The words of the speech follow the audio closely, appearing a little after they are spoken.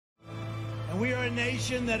We are a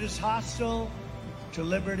nation that is hostile to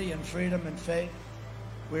liberty and freedom and faith.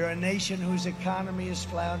 We are a nation whose economy is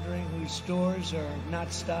floundering, whose stores are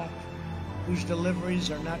not stocked, whose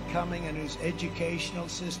deliveries are not coming, and whose educational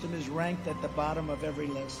system is ranked at the bottom of every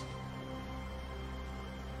list.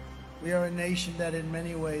 We are a nation that in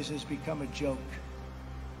many ways has become a joke.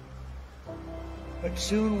 But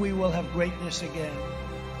soon we will have greatness again.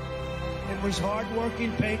 It was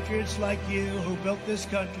hard-working patriots like you who built this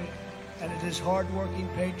country, and it is hard-working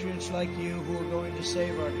patriots like you who are going to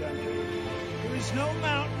save our country. There is no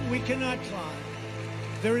mountain we cannot climb.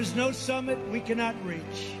 There is no summit we cannot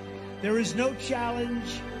reach. There is no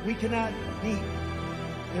challenge we cannot beat.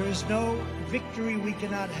 There is no victory we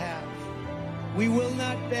cannot have. We will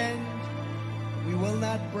not bend. We will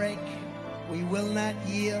not break. We will not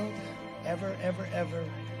yield. Ever, ever, ever.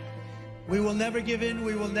 We will never give in.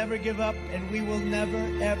 We will never give up. And we will never,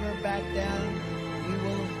 ever back down. We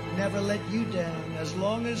will never let you down. As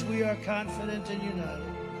long as we are confident and united,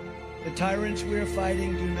 the tyrants we are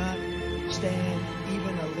fighting do not stand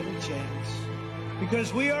even a little chance.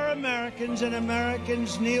 Because we are Americans, and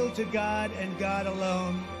Americans kneel to God and God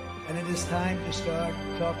alone. And it is time to start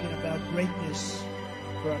talking about greatness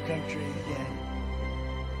for our country again.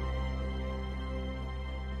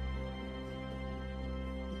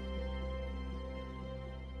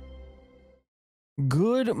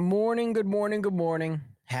 Good morning, good morning, good morning.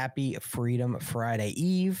 Happy Freedom Friday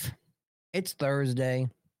Eve. It's Thursday.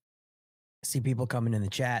 See people coming in the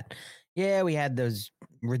chat. Yeah, we had those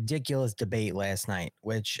ridiculous debate last night,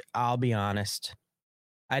 which I'll be honest,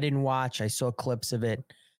 I didn't watch. I saw clips of it,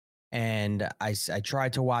 and I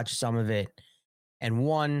tried to watch some of it. And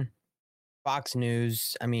one, Fox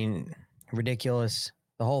News, I mean, ridiculous.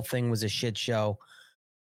 The whole thing was a shit show.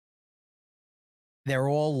 They're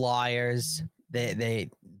all liars. They're,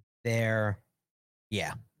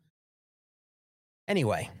 yeah.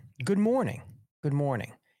 Anyway, good morning. Good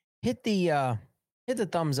morning. Hit the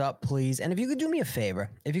thumbs up, please. And if you could do me a favor,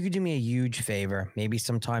 if you could do me a huge favor, maybe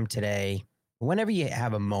sometime today, whenever you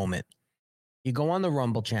have a moment, you go on the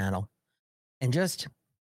Rumble channel and just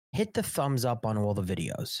hit the thumbs up on all the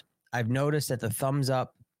videos. I've noticed that the thumbs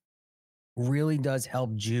up really does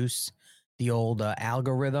help juice the old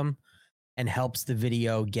algorithm and helps the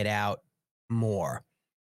video get out more.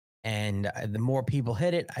 And the more people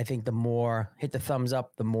hit it, I think the more hit the thumbs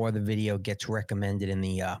up, the more the video gets recommended in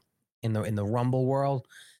the Rumble world,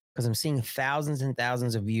 because I'm seeing thousands and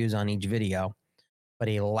thousands of views on each video, but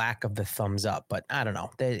a lack of the thumbs up. But I don't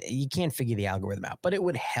know. You can't figure the algorithm out, but it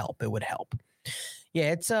would help. It would help.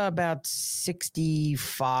 Yeah, it's about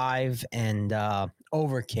 65 and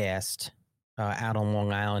overcast out on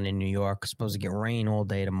Long Island in New York. Supposed to get rain all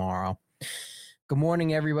day tomorrow. Good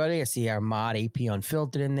morning, everybody. I see our mod AP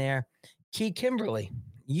Unfiltered in there. Key Kimberly,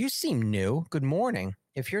 you seem new. Good morning.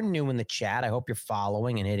 If you're new in the chat, I hope you're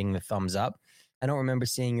following and hitting the thumbs up. I don't remember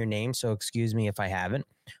seeing your name, so excuse me if I haven't.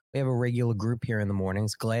 We have a regular group here in the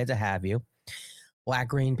mornings. Glad to have you.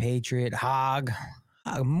 Black Rain Patriot, Hog.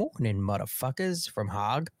 Morning, motherfuckers, from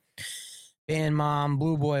Hog. Band Mom,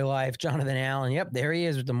 Blue Boy Life, Jonathan Allen. Yep, there he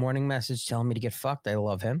is with the morning message telling me to get fucked. I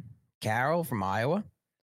love him. Carol from Iowa.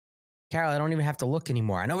 Carol, I don't even have to look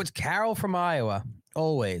anymore. I know it's Carol from Iowa,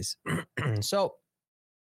 always. So,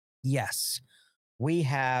 yes, we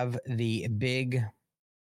have the big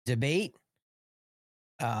debate.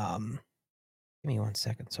 Give me 1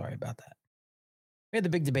 second. Sorry about that. We had the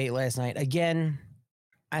big debate last night. Again,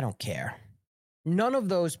 I don't care. None of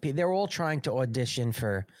those people, they're all trying to audition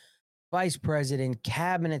for vice president,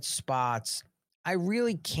 cabinet spots. I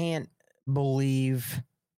really can't believe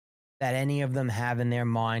that any of them have in their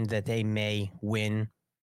mind that they may win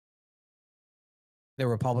the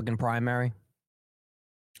Republican primary.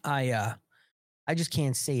 I just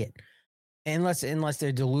can't see it. Unless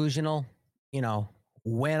they're delusional,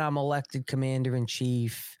 when I'm elected commander in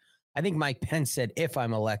chief. I think Mike Pence said if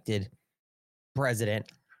I'm elected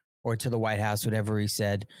president or to the White House, whatever he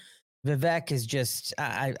said. Vivek is just,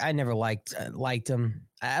 I never liked him.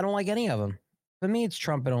 I don't like any of them. For me, it's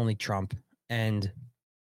Trump and only Trump. And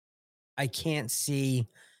I can't see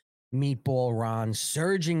Meatball Ron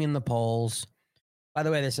surging in the polls. By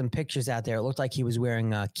the way, there's some pictures out there. It looked like he was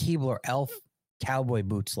wearing Keebler Elf cowboy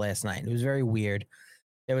boots last night. It was very weird.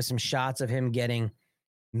 There was some shots of him getting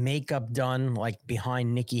makeup done, like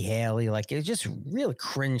behind Nikki Haley. Like, it was just really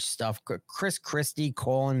cringe stuff. Chris Christie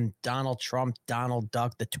calling Donald Trump Donald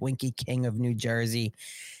Duck, the Twinkie King of New Jersey.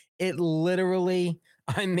 It literally,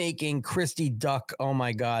 I'm making Christie Duck. Oh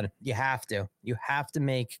my God. You have to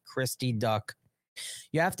make Christie Duck.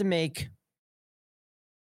 You have to make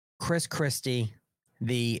Chris Christie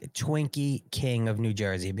the Twinkie King of New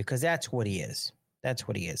Jersey, because that's what he is. That's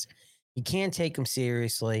what he is. You can't take him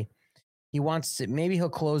seriously. He wants to, maybe he'll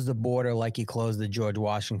close the border like he closed the George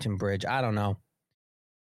Washington Bridge. I don't know.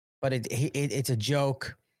 But it's a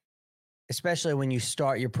joke, especially when you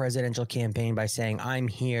start your presidential campaign by saying, I'm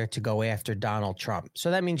here to go after Donald Trump.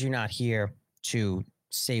 So that means you're not here to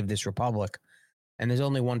save this republic. And there's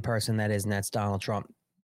only one person that is, and that's Donald Trump.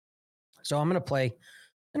 So I'm going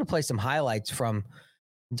to play some highlights from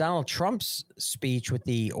Donald Trump's speech with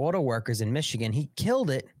the auto workers in Michigan. He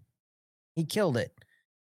killed it. He killed it.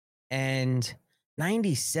 And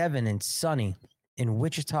 97 and sunny in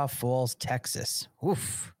Wichita Falls, Texas.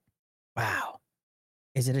 Oof. Wow.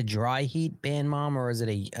 Is it a dry heat, Band Mom, or is it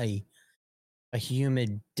a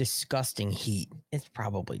humid, disgusting heat? It's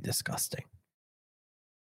probably disgusting.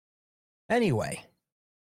 Anyway.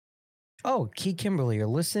 Oh, Key Kimberly, you're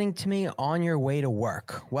listening to me on your way to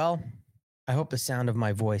work. Well, I hope the sound of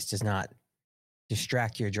my voice does not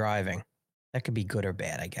distract your driving. That could be good or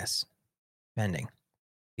bad, I guess, depending.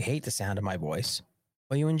 You hate the sound of my voice,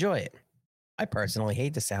 or you enjoy it. I personally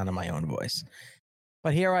hate the sound of my own voice.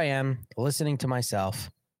 But here I am, listening to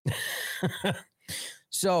myself.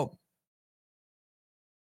 So,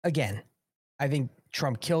 again, I think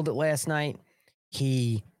Trump killed it last night.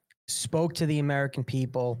 He spoke to the American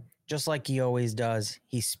people, just like he always does.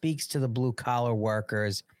 He speaks to the blue-collar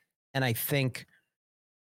workers. And I think,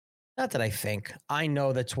 I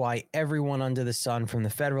know that's why everyone under the sun, from the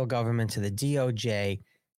federal government to the DOJ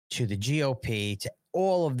to the GOP to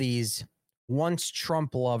all of these once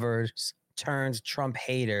Trump lovers turned Trump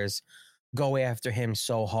haters, go after him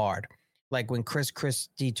so hard. Like when Chris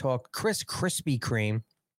Krispy Kreme,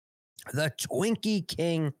 the Twinkie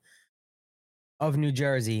King of New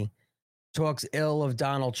Jersey, talks ill of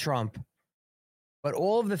Donald Trump. But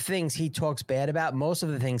all of the things he talks bad about, most of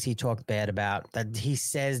the things he talked bad about that he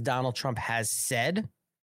says Donald Trump has said,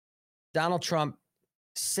 Donald Trump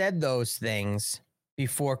said those things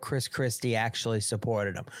before Chris Christie actually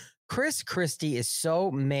supported him. Chris Christie is so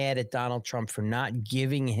mad at Donald Trump for not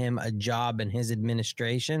giving him a job in his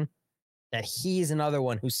administration that he's another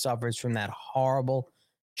one who suffers from that horrible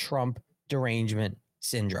Trump derangement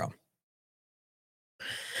syndrome.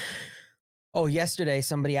 Oh, yesterday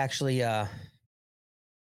somebody actually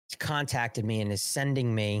contacted me and is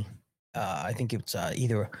sending me, I think it's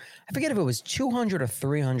either, I forget if it was $200 or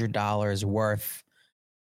 $300 worth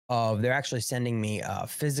of, they're actually sending me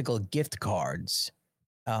physical gift cards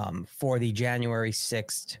for the January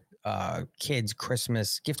 6th kids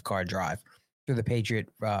Christmas gift card drive through the Patriot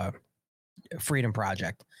Freedom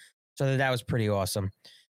Project. So that was pretty awesome.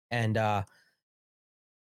 And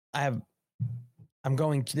I'm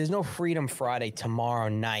going to, there's no Freedom Friday tomorrow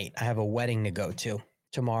night. I have a wedding to go to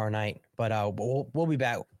tomorrow night, but we'll be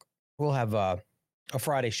back. We'll have a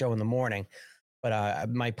Friday show in the morning, but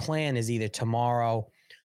my plan is either tomorrow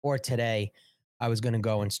or today. I was going to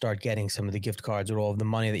go and start getting some of the gift cards with all of the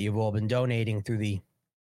money that you've all been donating through the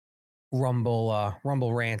Rumble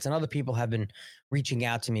rants, and other people have been reaching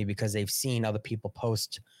out to me because they've seen other people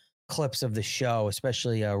post clips of the show,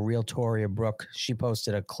 especially Real Toria Brooke. She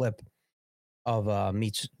posted a clip of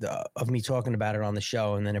me talking about it on the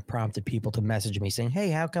show, and then it prompted people to message me saying, "Hey,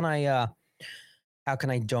 how can I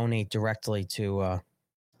donate directly to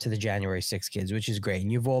the January 6th kids?" Which is great,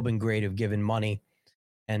 and you've all been great of giving money,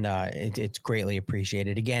 and it's greatly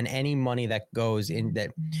appreciated. Again, any money that goes in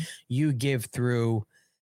that you give through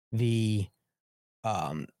the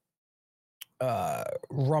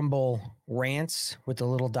Rumble rants with the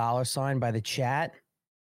little $sign by the chat,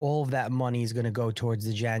 all of that money is going to go towards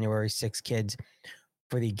the January 6th kids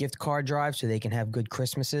for the gift card drive so they can have good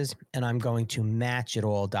Christmases. And I'm going to match it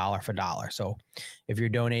all dollar for dollar. So if you're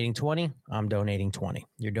donating 20, I'm donating 20.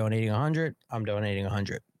 You're donating 100, I'm donating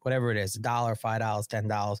 100. Whatever it is, $1, $5,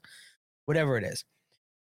 $10, whatever it is.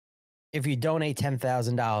 If you donate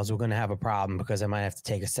 $10,000, we're going to have a problem because I might have to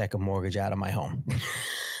take a second mortgage out of my home.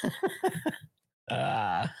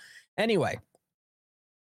 Anyway.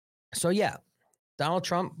 So yeah, Donald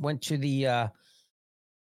Trump went to the,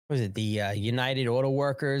 United Auto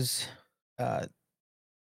Workers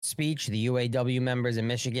speech, the UAW members in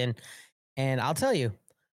Michigan. And I'll tell you,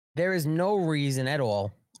 there is no reason at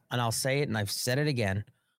all, and I'll say it and I've said it again,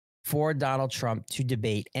 for Donald Trump to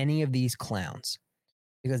debate any of these clowns.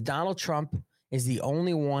 Because Donald Trump is the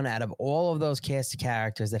only one out of all of those cast of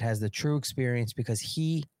characters that has the true experience because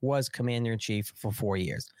he was commander-in-chief for 4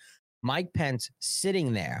 years. Mike Pence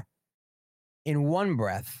sitting there in one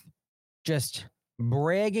breath, just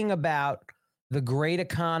bragging about the great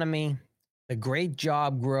economy, the great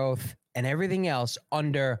job growth, and everything else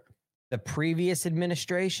under the previous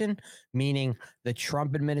administration, meaning the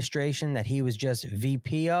Trump administration that he was just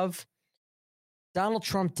VP of, Donald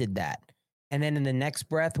Trump did that. And then in the next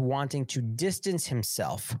breath, wanting to distance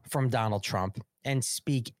himself from Donald Trump and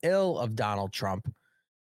speak ill of Donald Trump.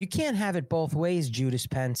 You can't have it both ways, Judas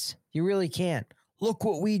Pence. You really can't. Look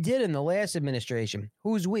what we did in the last administration.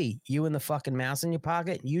 Who's we? You and the fucking mouse in your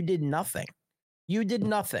pocket? You did nothing. You did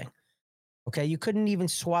nothing. Okay, you couldn't even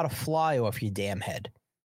swat a fly off your damn head.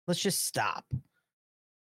 Let's just stop.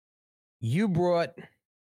 You brought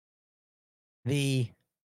the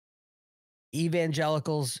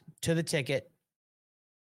evangelicals to the ticket.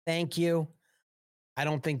 Thank you. I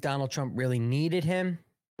don't think Donald Trump really needed him,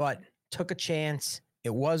 but took a chance.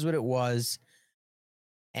 It was what it was.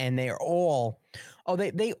 And they are all,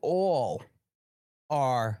 they all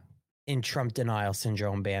are in Trump denial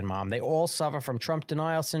syndrome, Band Mom. They all suffer from Trump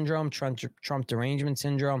denial syndrome, Trump derangement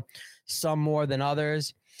syndrome, some more than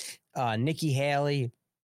others. Nikki Haley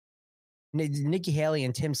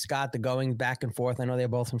and Tim Scott, the going back and forth. I know they're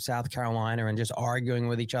both from South Carolina and just arguing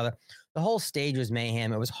with each other. The whole stage was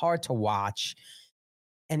mayhem. It was hard to watch.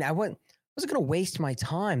 And I wasn't going to waste my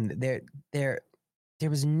time. There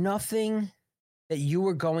was nothing that you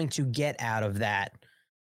were going to get out of that.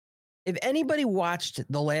 If anybody watched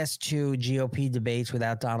the last two GOP debates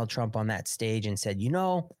without Donald Trump on that stage and said,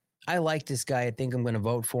 I like this guy, I think I'm going to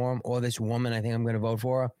vote for him, or this woman, I think I'm going to vote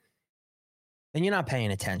for her, then you're not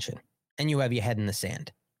paying attention and you have your head in the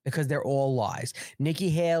sand because they're all lies. Nikki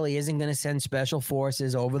Haley isn't going to send special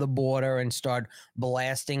forces over the border and start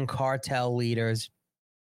blasting cartel leaders.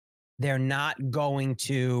 They're not going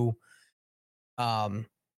to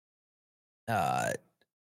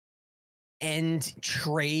end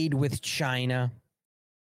trade with China.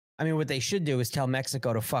 I mean, what they should do is tell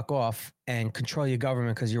Mexico to fuck off and control your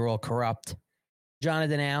government because you're all corrupt.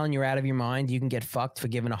 Jonathan Allen, you're out of your mind. You can get fucked for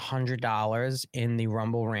giving $100 in the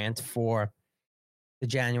Rumble rant for the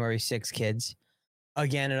January 6 kids.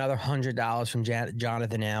 Again, another $100 from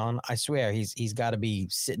Jonathan Allen. I swear he's got to be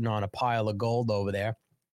sitting on a pile of gold over there.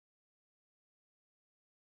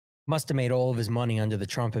 Must have made all of his money under the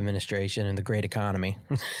Trump administration and the great economy.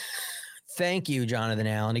 Thank you, Jonathan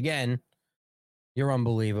Allen. Again, you're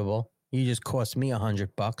unbelievable. You just cost me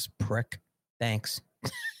 $100, prick. Thanks.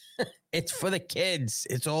 It's for the kids.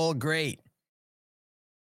 It's all great.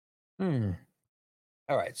 All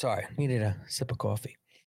right. Sorry. Needed a sip of coffee.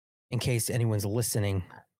 In case anyone's listening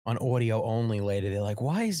on audio only later, they're like,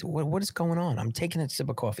 what is going on? I'm taking a sip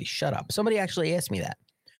of coffee. Shut up. Somebody actually asked me that.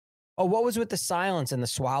 Oh, what was with the silence and the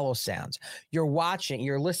swallow sounds? You're watching,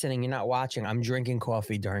 you're listening, you're not watching. I'm drinking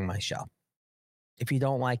coffee during my show. If you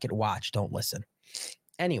don't like it, watch, don't listen.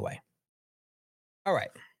 Anyway. All right.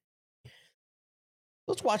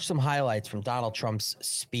 Let's watch some highlights from Donald Trump's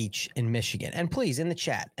speech in Michigan. And please, in the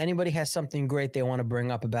chat, anybody has something great they want to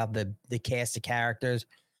bring up about the cast of characters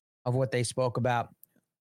of what they spoke about,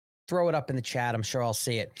 throw it up in the chat. I'm sure I'll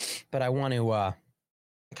see it. But I want to, I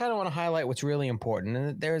kind of want to highlight what's really important.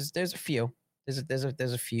 And there's a few. There's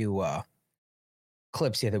a few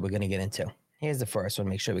clips here that we're going to get into. Here's the first one.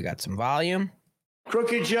 Make sure we got some volume.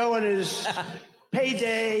 Crooked Joe and his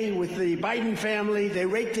payday with the Biden family, they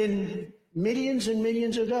raked in millions and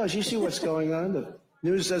millions of dollars. You see what's going on. The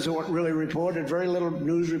news doesn't really report it. Very little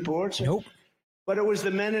news reports. Nope. But it was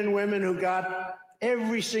the men and women who got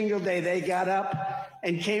every single day. They got up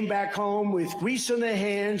and came back home with grease on their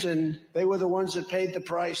hands, and they were the ones that paid the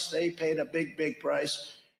price. They paid a big, big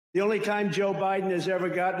price. The only time Joe Biden has ever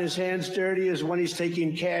gotten his hands dirty is when he's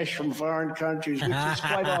taking cash from foreign countries, which is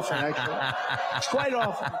quite often, actually. It's quite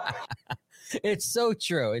often. It's so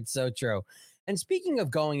true. It's so true. And speaking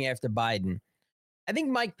of going after Biden, I think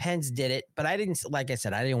Mike Pence did it, but I didn't, like I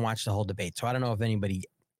said, I didn't watch the whole debate. So I don't know if anybody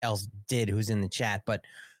else did who's in the chat, but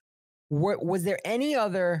was there any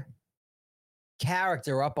other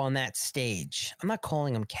character up on that stage? I'm not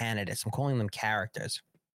calling them candidates. I'm calling them characters.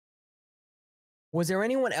 Was there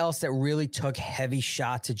anyone else that really took heavy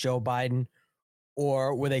shots at Joe Biden?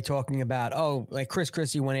 Or were they talking about, like Chris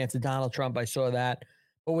Christie went after Donald Trump. I saw that.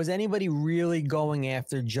 But was anybody really going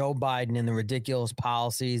after Joe Biden and the ridiculous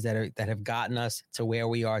policies that have gotten us to where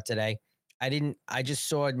we are today? I just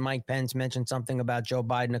saw Mike Pence mention something about Joe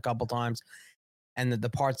Biden a couple times. And the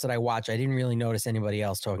parts that I watch, I didn't really notice anybody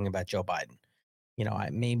else talking about Joe Biden.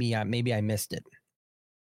 Maybe I missed it.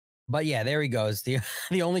 But yeah, there he goes.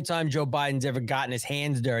 The only time Joe Biden's ever gotten his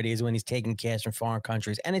hands dirty is when he's taking cash from foreign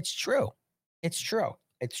countries. And it's true. It's true.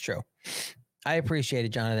 It's true. I appreciate it,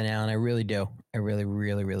 Jonathan Allen. I really do. I really,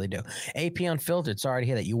 really, really do. AP Unfiltered. Sorry to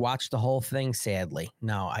hear that. You watched the whole thing, sadly.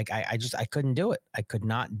 No, I couldn't do it. I could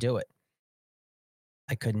not do it.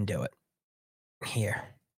 I couldn't do it. Here.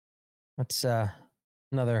 That's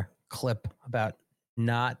another clip about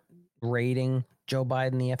not raiding Joe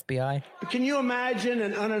Biden, the FBI. Can you imagine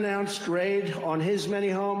an unannounced raid on his many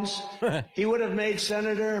homes? He would have made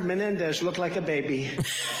Senator Menendez look like a baby,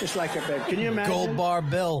 just like a baby. Can you imagine? Gold bar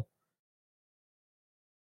bill.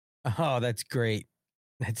 Oh, that's great.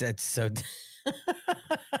 That's so.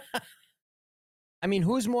 I mean,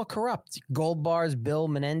 who's more corrupt, Gold Bar's Bill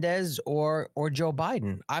Menendez or Joe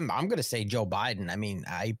Biden? I'm going to say Joe Biden. I mean,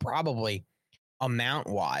 I probably amount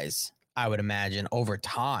wise, I would imagine over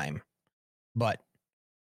time, but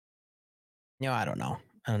I don't know.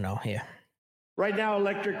 Here. Right now,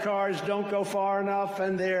 electric cars don't go far enough,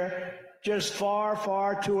 and they're just far,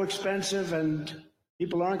 far too expensive, and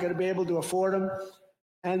people aren't going to be able to afford them.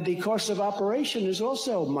 And the cost of operation is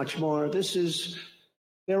also much more. This is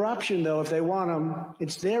their option, though, if they want them.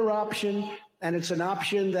 It's their option, and it's an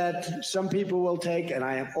option that some people will take, and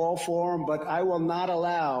I am all for them, but I will not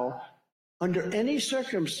allow, under any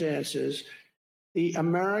circumstances, the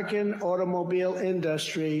American automobile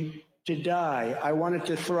industry to die. I want it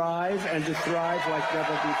to thrive, and to thrive like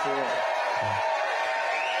never before.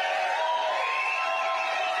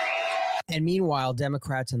 And meanwhile,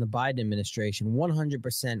 Democrats and the Biden administration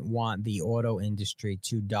 100% want the auto industry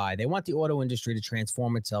to die. They want the auto industry to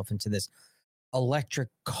transform itself into this electric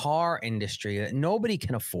car industry that nobody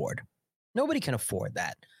can afford. Nobody can afford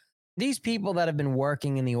that. These people that have been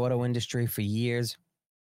working in the auto industry for years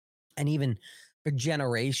and even for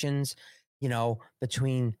generations,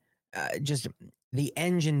 between just the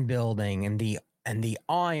engine building and the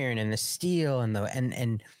iron and the steel and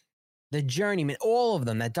the journeyman, all of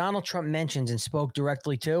them that Donald Trump mentions and spoke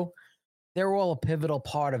directly to, they're all a pivotal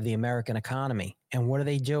part of the American economy. And what are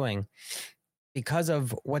they doing? Because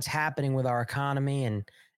of what's happening with our economy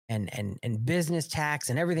and business tax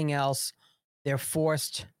and everything else, they're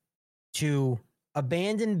forced to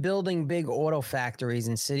abandon building big auto factories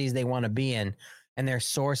in cities they want to be in, and they're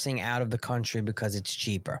sourcing out of the country because it's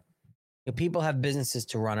cheaper. People have businesses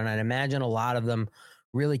to run, and I'd imagine a lot of them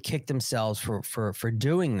really kick themselves for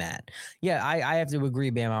doing that. Yeah, I have to agree,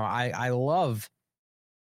 Bam. I love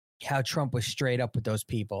how Trump was straight up with those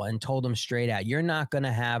people and told them straight out, you're not going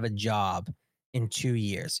to have a job in 2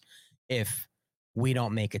 years if we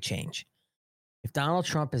don't make a change. If Donald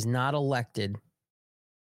Trump is not elected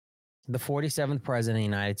the 47th president of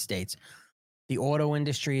the United States, the auto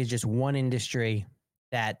industry is just one industry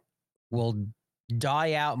that will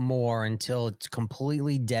die out more until it's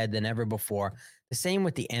completely dead than ever before. The same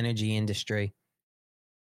with the energy industry.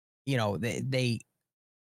 It's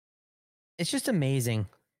just amazing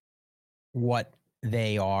what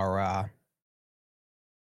they are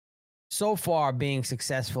so far being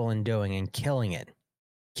successful in doing and killing it.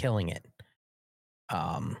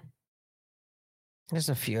 There's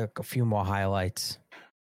a few more highlights.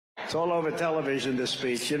 It's all over television, this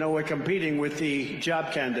speech. We're competing with the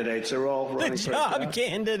job candidates. They're all running for job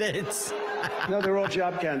candidates. No, they're all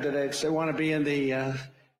job candidates. They want to be in the,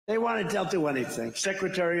 they'll do anything.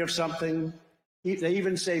 Secretary of something. They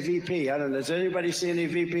even say VP. I don't know. Does anybody see any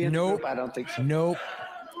VP in the group? I don't think so. Nope.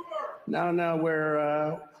 No,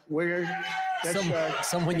 we're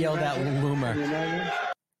someone yelled out Loomer.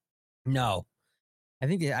 No. I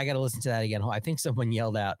think I got to listen to that again. I think someone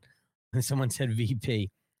yelled out. Someone said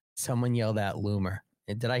VP. Someone yelled out Loomer.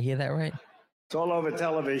 Did I hear that right? It's all over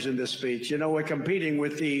television, this speech. We're competing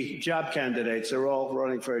with the job candidates. They're all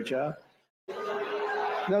running for a job.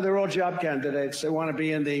 No, they're all job candidates. They want to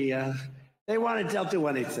be in the, they'll do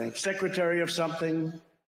anything. Secretary of something.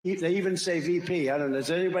 They even say VP. I don't know.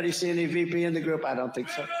 Does anybody see any VP in the group? I don't think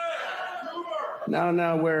so. No,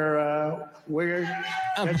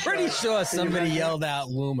 I'm pretty sure somebody yelled out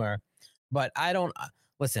Loomer, but I don't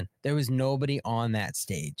listen. There was nobody on that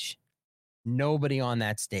stage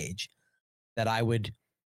that I would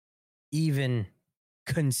even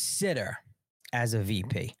consider as a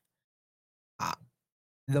VP.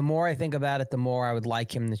 The more I think about it, the more I would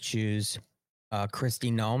like him to choose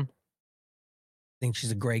Kristi Noem. I think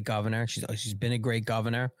she's a great governor. She's been a great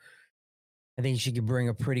governor. I think she could bring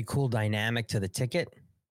a pretty cool dynamic to the ticket.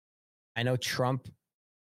 I know Trump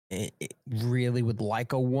really would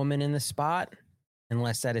like a woman in the spot,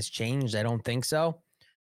 unless that has changed. I don't think so.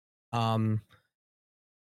 And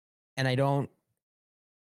I don't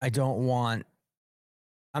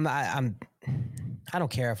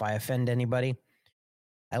care if I offend anybody.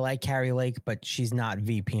 I like Carrie Lake, but she's not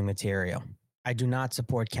VP material. I do not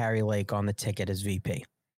support Carrie Lake on the ticket as VP.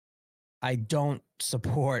 I don't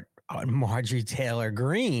support Marjorie Taylor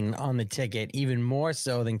Greene on the ticket, even more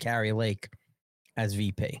so than Carrie Lake as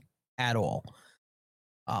VP at all.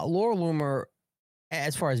 Laura Loomer,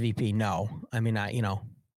 as far as VP, no. I mean,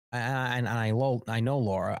 And I know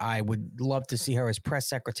Laura. I would love to see her as press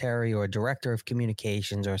secretary or director of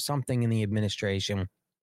communications or something in the administration.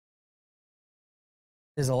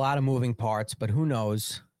 There's a lot of moving parts, but who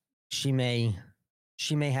knows? She may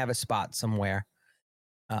have a spot somewhere.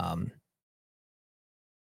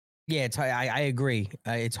 Yeah, I agree.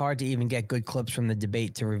 It's hard to even get good clips from the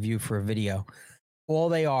debate to review for a video. All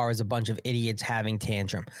they are is a bunch of idiots having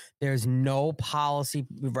tantrum. There's no policy.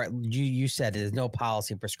 Right, you said it, there's no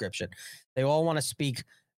policy prescription. They all want to speak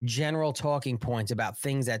general talking points about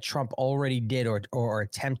things that Trump already did or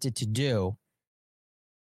attempted to do.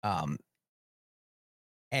 And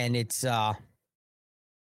it's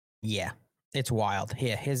yeah, it's wild.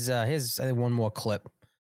 Here, his one more clip,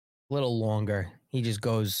 a little longer. He just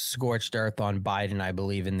goes scorched earth on Biden, I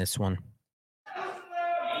believe, in this one.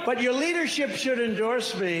 But your leadership should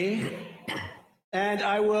endorse me, and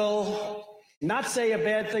I will not say a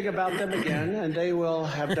bad thing about them again, and they will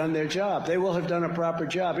have done their job. They will have done a proper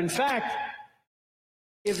job. In fact,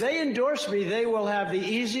 if they endorse me, they will have the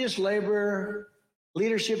easiest labor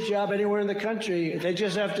leadership job anywhere in the country. They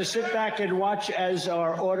just have to sit back and watch as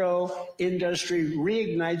our auto industry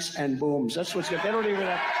reignites and booms. That's what's good. They don't even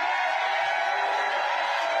have...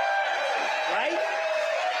 Right?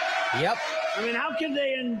 Yep. I mean, how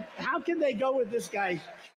can they go with this guy?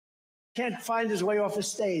 Can't find his way off the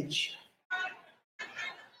stage.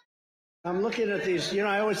 I'm looking at these,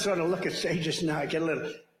 I always sort of look at stages now. I get a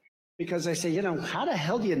little, because I say, how the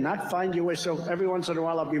hell do you not find your way? So every once in a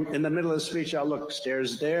while, I'll be in the middle of the speech. I'll look,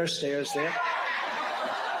 stairs there, stairs there.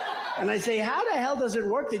 And I say, how the hell does it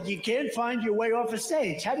work that you can't find your way off a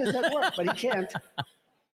stage? How does that work? But he can't.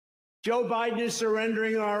 Joe Biden is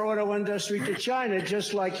surrendering our auto industry to China,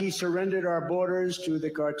 just like he surrendered our borders to the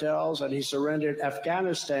cartels and he surrendered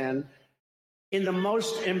Afghanistan in the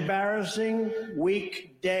most embarrassing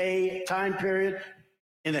weekday time period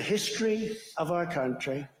in the history of our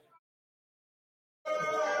country.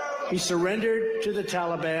 He surrendered to the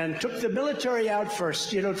Taliban, took the military out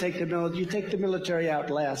first. You don't take the military, you take the military out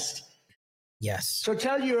last. Yes. So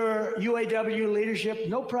tell your UAW leadership,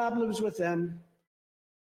 no problems with them.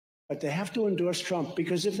 But they have to endorse Trump,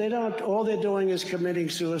 because if they don't, all they're doing is committing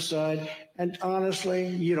suicide. And honestly,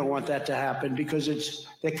 you don't want that to happen, because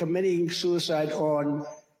they're committing suicide on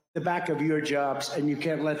the back of your jobs, and you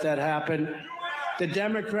can't let that happen. The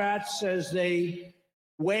Democrats, as they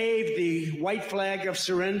wave the white flag of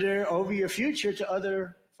surrender over your future to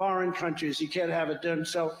other foreign countries, you can't have it done.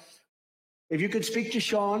 So if you could speak to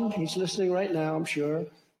Sean, he's listening right now, I'm sure.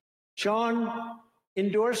 Sean,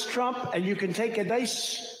 endorse Trump, and you can take a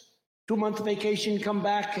nice 2-month vacation, come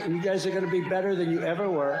back, and you guys are going to be better than you ever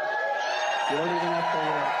were. You don't even have to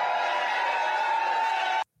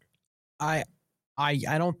work.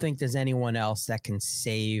 I don't think there's anyone else that can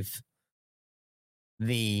save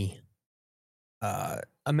the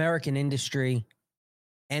American industry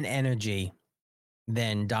and energy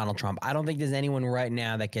than Donald Trump. I don't think there's anyone right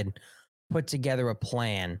now that can put together a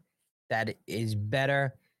plan that is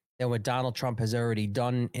better than what Donald Trump has already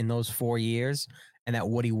done in those 4 years, and that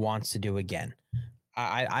what he wants to do again.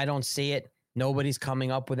 I don't see it. Nobody's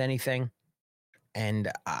coming up with anything.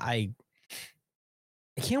 And I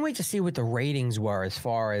can't wait to see what the ratings were as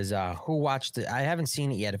far as who watched it. I haven't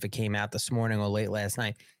seen it yet, if it came out this morning or late last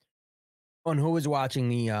night, on who was watching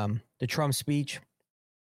the Trump speech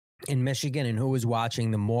in Michigan and who was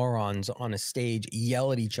watching the morons on a stage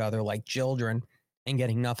yell at each other like children and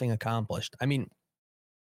getting nothing accomplished. I mean,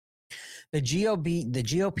 the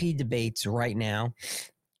GOP debates right now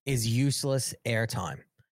is useless airtime.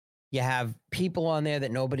 You have people on there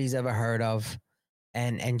that nobody's ever heard of,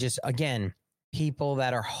 and just, again, people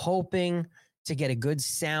that are hoping to get a good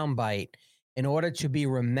soundbite in order to be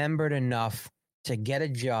remembered enough to get a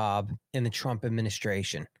job in the Trump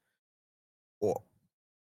administration.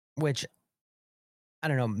 Which, I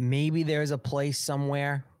don't know, maybe there's a place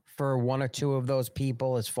somewhere for one or two of those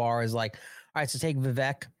people, as far as like, all right, so take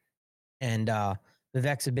Vivek. And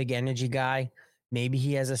Vivek's a big energy guy. Maybe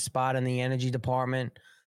he has a spot in the energy department.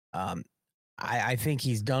 I think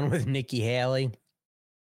he's done with Nikki Haley.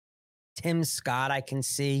 Tim Scott, I can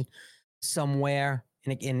see somewhere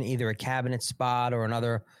in either a cabinet spot or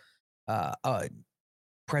another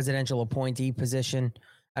presidential appointee position.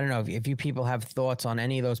 I don't know if you people have thoughts on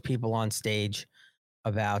any of those people on stage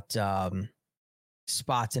about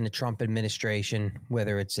spots in the Trump administration,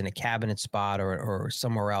 whether it's in a cabinet spot or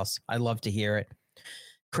somewhere else. I'd love to hear it.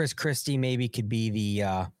 Chris Christie maybe could be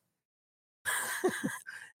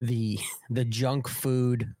the junk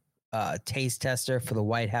food taste tester for the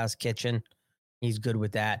White House kitchen. He's good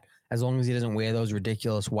with that, as long as he doesn't wear those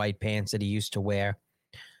ridiculous white pants that he used to wear.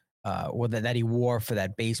 that he wore for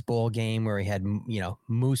that baseball game where he had,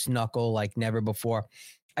 moose knuckle like never before.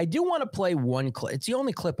 I do want to play one clip. It's the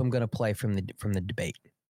only clip I'm going to play from the debate.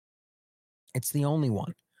 It's the only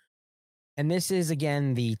one. And this is,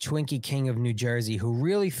 again, the Twinkie King of New Jersey who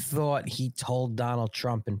really thought he told Donald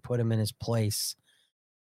Trump and put him in his place,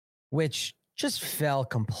 which just fell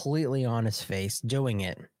completely on his face doing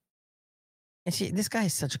it. And see, this guy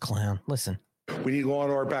is such a clown. Listen. We need law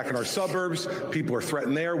and order back in our suburbs. People are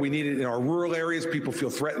threatened there. We need it in our rural areas. People feel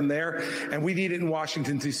threatened there. And we need it in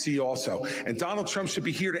Washington, D.C. also. And Donald Trump should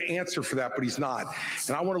be here to answer for that, but he's not.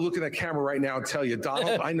 And I want to look at that camera right now and tell you,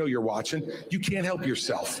 Donald, I know you're watching. You can't help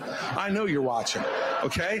yourself. I know you're watching,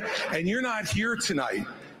 okay? And you're not here tonight.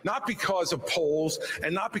 Not because of polls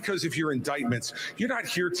and not because of your indictments. You're not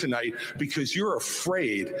here tonight because you're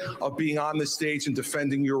afraid of being on the stage and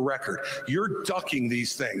defending your record. You're ducking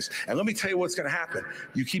these things. And let me tell you what's going to happen.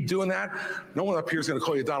 You keep doing that, no one up here is going to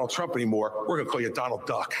call you Donald Trump anymore. We're going to call you Donald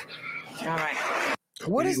Duck. All right.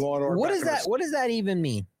 What does that even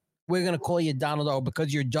mean? We're going to call you Donald Duck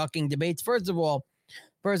because you're ducking debates? First of all,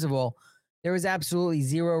 there is absolutely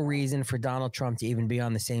zero reason for Donald Trump to even be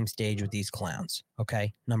on the same stage with these clowns,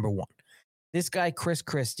 okay? Number one. This guy, Chris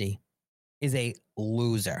Christie, is a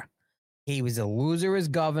loser. He was a loser as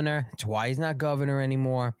governor. That's why he's not governor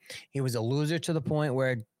anymore. He was a loser to the point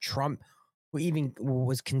where Trump even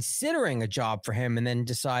was considering a job for him and then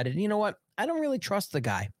decided, you know what? I don't really trust the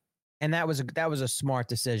guy. And that was a smart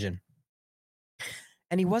decision.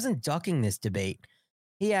 And he wasn't ducking this debate.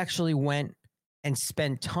 He actually went and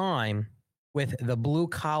spent time with the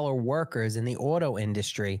blue-collar workers in the auto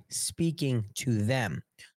industry, speaking to them,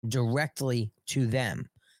 directly to them,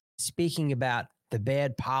 speaking about the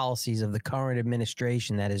bad policies of the current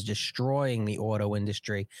administration that is destroying the auto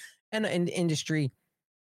industry and industry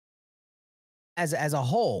as a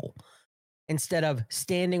whole, instead of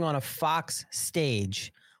standing on a Fox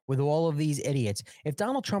stage with all of these idiots. If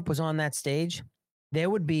Donald Trump was on that stage,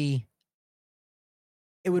 it would be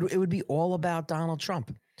all about Donald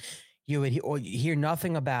Trump. You would hear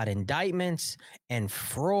nothing about indictments and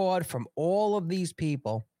fraud from all of these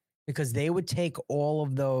people because they would take all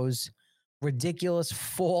of those ridiculous,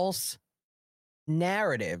 false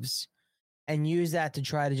narratives and use that to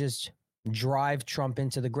try to just drive Trump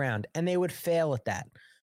into the ground. And they would fail at that.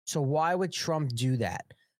 So why would Trump do that?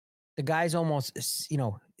 The guy's almost,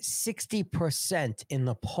 60% in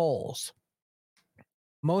the polls.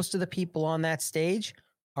 Most of the people on that stage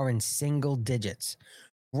are in single digits.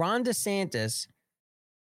 Ron DeSantis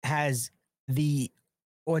has the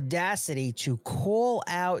audacity to call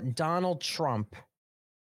out Donald Trump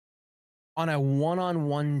on a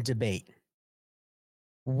one-on-one debate.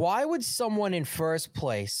 Why would someone in first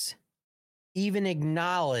place even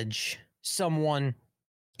acknowledge someone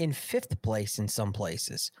in fifth place in some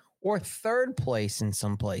places or third place in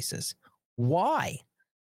some places? Why?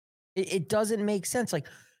 It doesn't make sense. Like,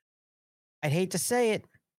 I'd hate to say it,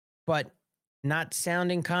 but not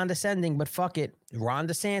sounding condescending, but fuck it. Ron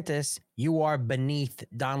DeSantis, you are beneath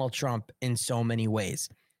Donald Trump in so many ways.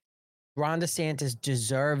 Ron DeSantis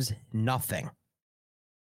deserves nothing.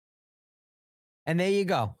 And there you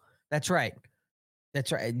go. That's right.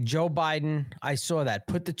 That's right. Joe Biden, I saw that,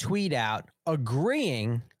 put the tweet out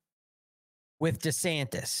agreeing with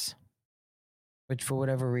DeSantis, which for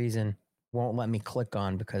whatever reason won't let me click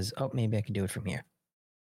on because, maybe I can do it from here.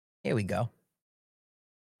 Here we go.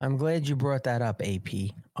 I'm glad you brought that up,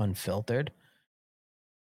 AP Unfiltered.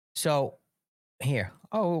 So here,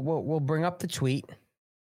 we'll bring up the tweet.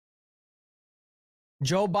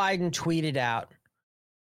 Joe Biden tweeted out,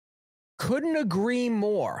 couldn't agree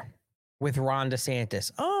more with Ron DeSantis.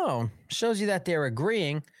 Shows you that they're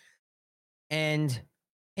agreeing. And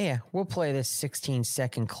yeah, we'll play this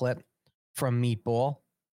 16-second clip from Meatball.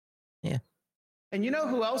 Yeah. And you know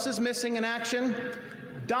who else is missing in action?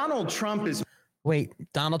 Donald Trump is... Wait,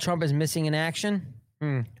 Donald Trump is missing in action?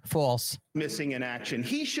 False. Missing in action.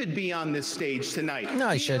 He should be on this stage tonight. No,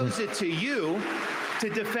 he shouldn't. He owes it to you to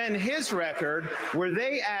defend his record where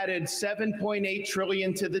they added $7.8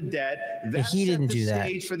 trillion to the debt. That he didn't do that.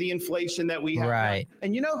 Stage for the inflation that we have. Right. Now.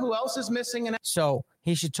 And you know who else is missing in action? So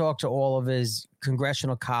he should talk to all of his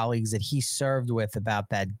congressional colleagues that he served with about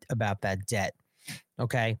that debt.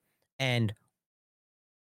 Okay. And,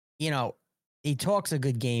 he talks a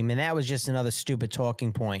good game, and that was just another stupid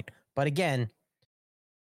talking point. But again,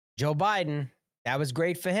 Joe Biden, that was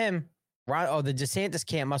great for him. The DeSantis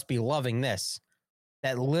camp must be loving this.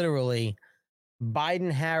 That literally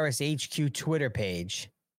Biden-Harris HQ Twitter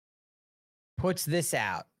page puts this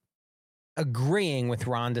out, agreeing with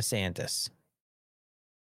Ron DeSantis.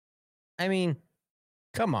 I mean,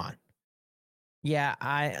 come on. Yeah,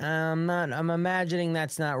 I'm imagining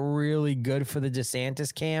that's not really good for the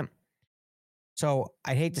DeSantis camp. So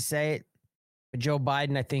I'd hate to say it, but Joe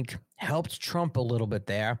Biden, I think, helped Trump a little bit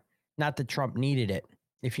there. Not that Trump needed it,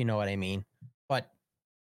 if you know what I mean. But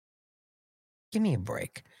give me a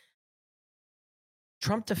break.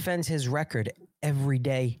 Trump defends his record every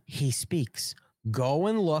day he speaks. Go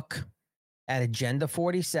and look at Agenda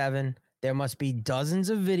 47. There must be dozens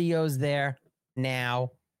of videos there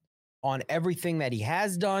now on everything that he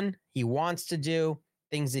has done, he wants to do,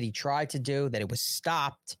 things that he tried to do, that it was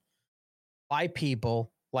stopped by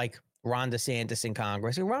people like Ron DeSantis in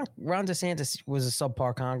Congress. Ron DeSantis was a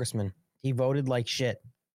subpar congressman. He voted like shit,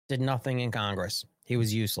 did nothing in Congress. He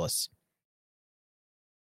was useless.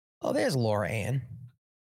 Oh, there's Laura Ann.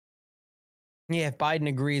 Yeah, if Biden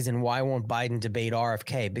agrees, then why won't Biden debate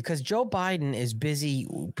RFK? Because Joe Biden is busy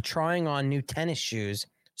trying on new tennis shoes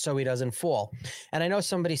so he doesn't fall. And I know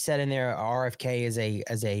somebody said in there RFK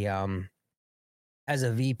as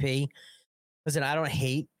a VP. Listen, I don't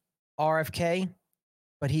hate RFK,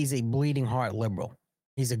 but he's a bleeding heart liberal.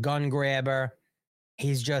 He's a gun grabber.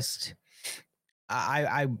 He's just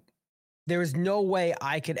there is no way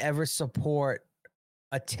I could ever support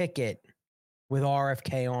a ticket with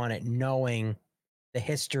RFK on it, knowing the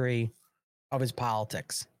history of his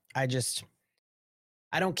politics.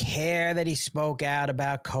 I don't care that he spoke out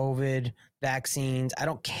about COVID vaccines. I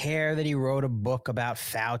don't care that he wrote a book about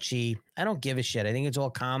Fauci. I don't give a shit. I think it's all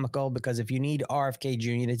comical because if you need RFK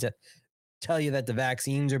Jr. to tell you that the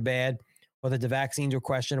vaccines are bad or that the vaccines are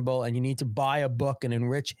questionable and you need to buy a book and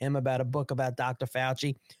enrich him about a book about Dr.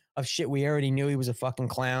 Fauci of shit we already knew he was a fucking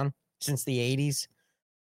clown since the 80s.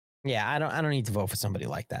 Yeah, I don't need to vote for somebody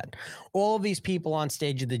like that. All of these people on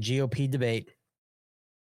stage of the GOP debate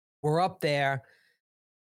were up there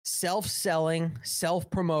self-selling,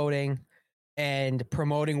 self-promoting, and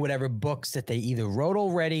promoting whatever books that they either wrote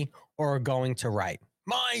already or are going to write.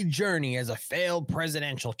 My Journey as a Failed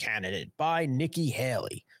Presidential Candidate by Nikki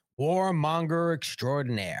Haley, warmonger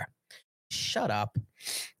extraordinaire. Shut up.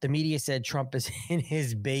 The media said Trump is in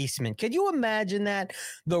his basement. Could you imagine that?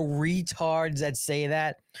 The retards that say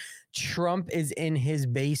that. Trump is in his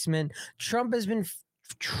basement. Trump has been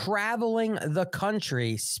traveling the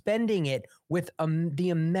country, spending it with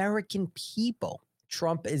the American people.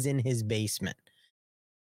 Trump is in his basement.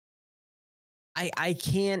 I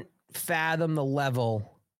can't fathom the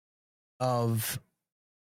level of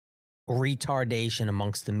retardation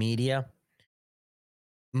amongst the media.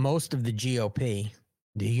 Most of the GOP,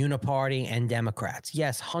 the Uniparty, and Democrats.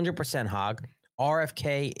 Yes, 100% hog.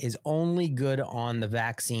 RFK is only good on the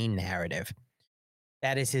vaccine narrative.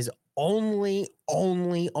 That is his only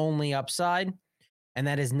upside. And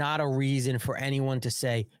that is not a reason for anyone to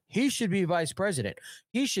say he should be vice president.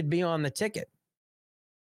 He should be on the ticket.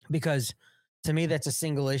 Because to me, that's a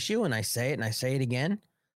single issue. And I say it and I say it again.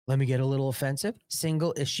 Let me get a little offensive.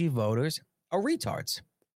 Single issue voters are retards.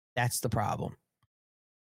 That's the problem.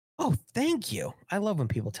 Oh, thank you. I love when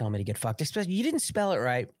people tell me to get fucked. Especially, you didn't spell it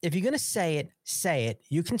right. If you're going to say it, say it.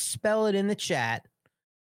 You can spell it in the chat.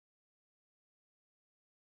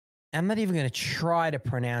 I'm not even going to try to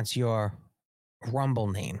pronounce your Rumble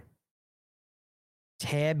name.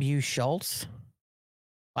 Tabu Schultz.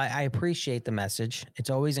 I appreciate the message. It's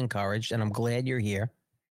always encouraged, and I'm glad you're here.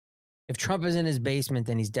 If Trump is in his basement,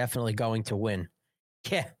 then he's definitely going to win.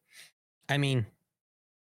 Yeah. I mean,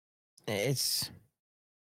 yeah.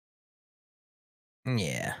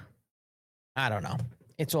 I don't know.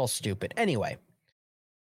 It's all stupid. Anyway,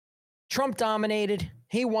 Trump dominated.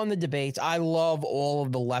 He won the debates. I love all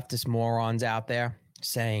of the leftist morons out there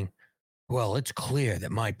saying, well, it's clear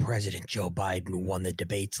that my president, Joe Biden, won the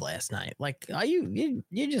debates last night. Like, are you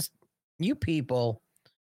people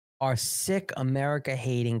are sick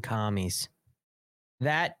America-hating commies.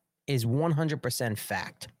 That is 100%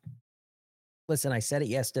 fact. Listen, I said it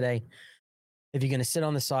yesterday. If you're going to sit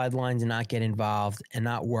on the sidelines and not get involved and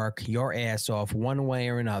not work your ass off one way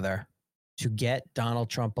or another to get Donald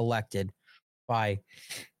Trump elected by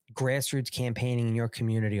grassroots campaigning in your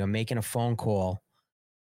community or making a phone call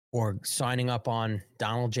or signing up on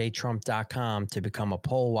donaldjtrump.com to become a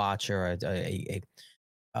poll watcher, a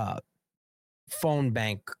phone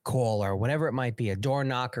bank caller, whatever it might be, a door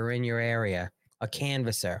knocker in your area, a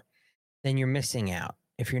canvasser, then you're missing out.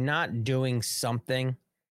 If you're not doing something,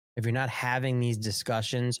 if you're not having these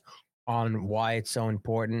discussions on why it's so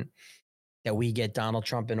important that we get Donald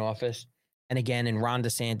Trump in office, and again, and Ron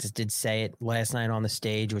DeSantis did say it last night on the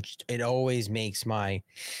stage, which it always makes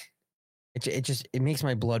it makes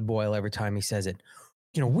my blood boil every time he says it.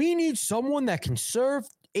 You know, we need someone that can serve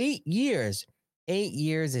 8 years. 8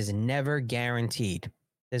 years is never guaranteed.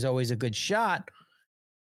 There's always a good shot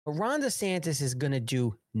But Ron DeSantis is going to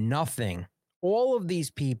do nothing. All of these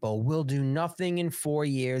people will do nothing in 4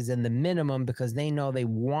 years and the minimum because they know they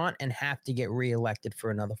want and have to get reelected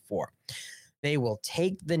for another 4. They will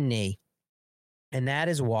take the knee. And that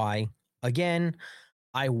is why, again,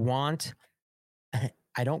 I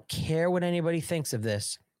don't care what anybody thinks of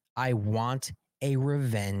this. I want a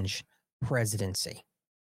revenge presidency.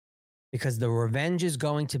 Because the revenge is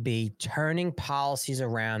going to be turning policies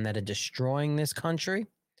around that are destroying this country.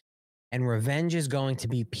 And revenge is going to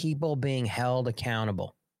be people being held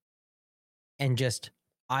accountable. And just,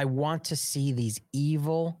 I want to see these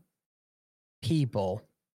evil people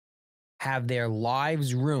have their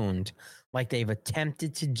lives ruined like they've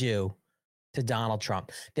attempted to do to Donald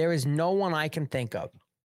Trump. There is no one I can think of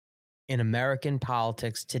in American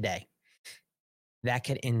politics today that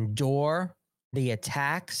could endure the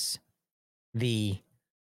attacks, the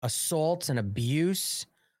assaults and abuse,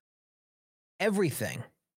 everything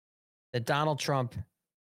that Donald Trump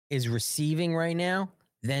is receiving right now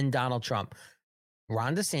than Donald Trump.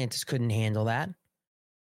 Ron DeSantis couldn't handle that.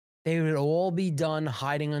 They would all be done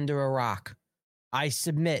hiding under a rock. I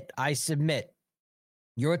submit.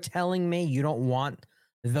 You're telling me you don't want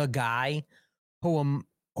the guy who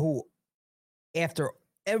after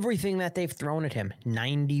everything that they've thrown at him,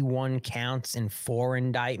 91 counts and 4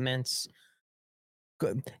 indictments,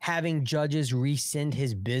 having judges rescind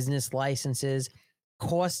his business licenses,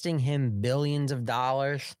 costing him billions of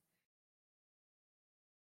dollars.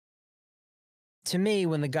 To me,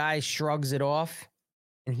 when the guy shrugs it off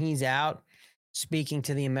and he's out speaking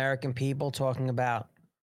to the American people, talking about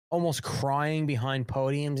almost crying behind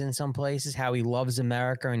podiums in some places, how he loves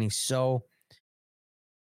America and he's so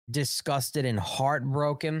disgusted and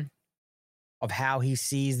heartbroken of how he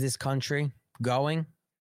sees this country going.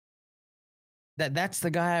 That's the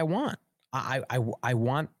guy I want. I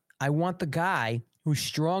want the guy who's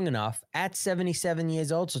strong enough at 77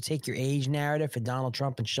 years old. So take your age narrative for Donald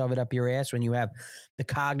Trump and shove it up your ass when you have the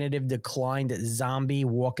cognitive declined zombie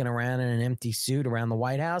walking around in an empty suit around the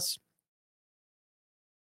White House.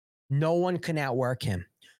 No one can outwork him.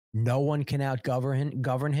 No one can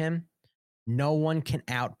govern him. No one can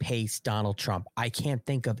outpace Donald Trump. I can't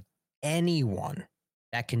think of anyone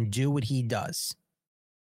that can do what he does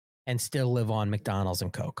and still live on McDonald's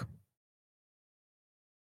and Coke.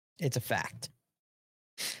 It's a fact.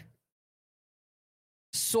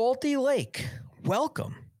 Salty Lake,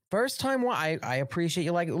 welcome. First time, I appreciate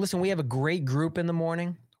you. Listen, we have a great group in the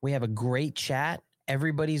morning. We have a great chat.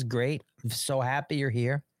 Everybody's great. I'm so happy you're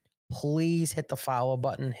here. Please hit the follow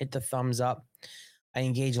button, hit the thumbs up. I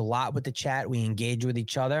engage a lot with the chat. We engage with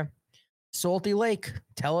each other. Salty Lake,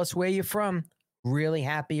 tell us where you're from. Really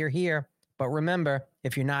happy you're here. But remember,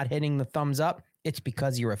 if you're not hitting the thumbs up, it's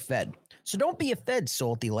because you're a Fed. So don't be a Fed,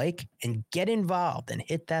 Salty Lake, and get involved and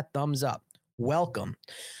hit that thumbs up. Welcome.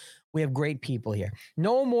 We have great people here.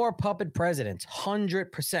 No more puppet presidents.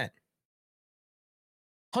 100%.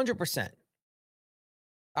 100%.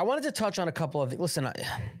 I wanted to touch on a couple of, listen,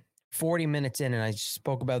 40 minutes in and I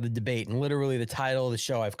spoke about the debate, and literally the title of the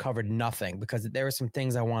show, I've covered nothing because there were some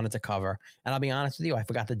things I wanted to cover. And I'll be honest with you, I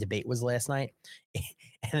forgot the debate was last night.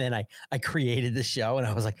 And then I created the show and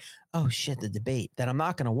I was like, oh shit, the debate that I'm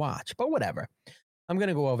not going to watch, but whatever. I'm going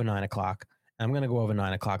to go over 9 o'clock. I'm going to go over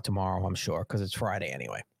 9 o'clock tomorrow, I'm sure, because it's Friday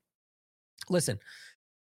anyway. Listen,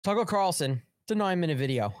 Tucker Carlson, it's a 9-minute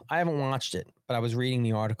video. I haven't watched it, but I was reading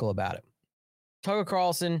the article about it. Tucker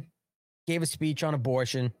Carlson gave a speech on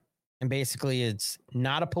abortion, and basically it's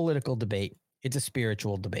not a political debate. It's a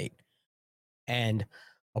spiritual debate. And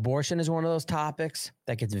abortion is one of those topics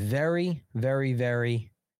that gets very, very,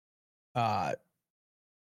 very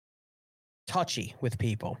touchy with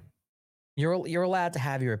people. You're allowed to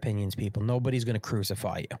have your opinions, people. Nobody's going to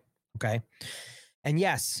crucify you, okay? And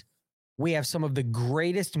yes, we have some of the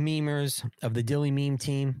greatest memers of the Dilly Meme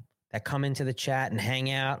team that come into the chat and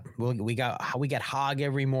hang out. We got Hog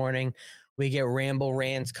every morning. We get Ramble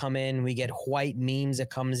Rants come in. We get White Memes that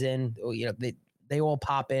comes in. You know, they all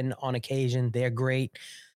pop in on occasion. They're great.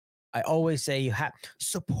 I always say you have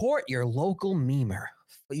support your local memer.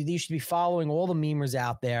 You should be following all the memers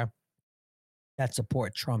out there that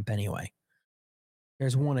support Trump anyway.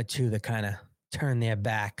 There's one or two that kind of turned their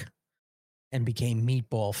back and became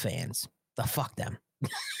meatball fans. The fuck them.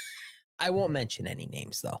 I won't mention any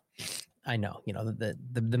names though. I know, you know, the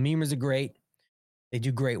memers are great. They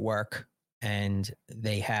do great work, and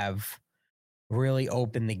they have really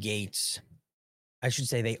opened the gates. I should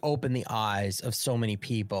say they open the eyes of so many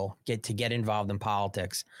people get involved in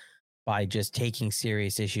politics by just taking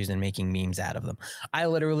serious issues and making memes out of them. I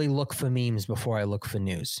literally look for memes before I look for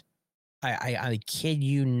news. I kid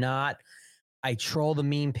you not. I troll the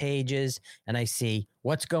meme pages and I see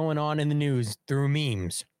what's going on in the news through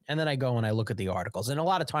memes. And then I go and I look at the articles. And a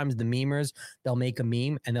lot of times the memers, they'll make a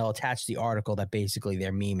meme and they'll attach the article that basically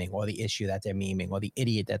they're memeing, or the issue that they're memeing, or the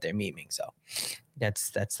idiot that they're memeing. So that's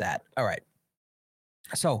that. All right.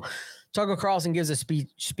 So Tucker Carlson gives a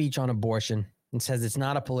speech on abortion and says it's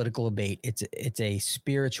not a political debate. It's a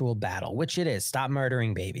spiritual battle, which it is. Stop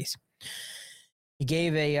murdering babies. He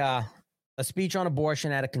gave a speech on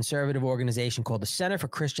abortion at a conservative organization called the Center for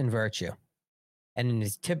Christian Virtue. And in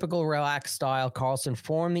his typical relaxed style, Carlson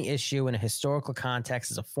formed the issue in a historical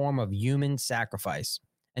context as a form of human sacrifice.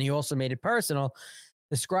 And he also made it personal,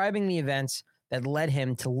 describing the events that led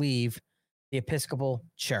him to leave the Episcopal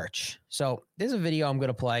Church. So there's a video I'm going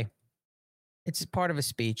to play. It's part of a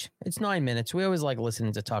speech. It's 9 minutes. We always like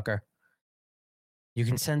listening to Tucker. You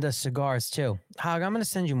can send us cigars too. Hog, I'm going to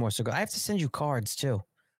send you more cigars. I have to send you cards too.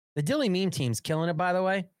 The Dilly meme team's killing it, by the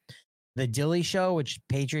way. The Dilly Show, which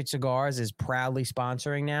Patriot Cigars is proudly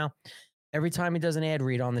sponsoring now. Every time he does an ad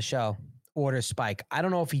read on the show, orders spike. I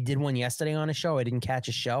don't know if he did one yesterday on a show. I didn't catch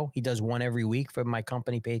a show. He does one every week for my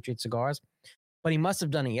company, Patriot Cigars. But he must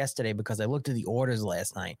have done it yesterday because I looked at the orders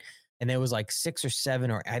last night and there was like 6 or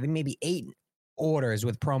 7 or I think maybe 8 orders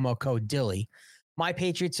with promo code Dilly.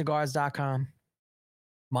 MyPatriotCigars.com.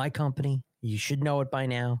 My company. You should know it by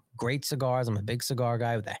now. Great cigars. I'm a big cigar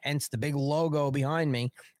guy, hence the big logo behind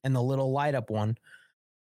me and the little light up one.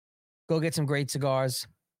 Go get some great cigars.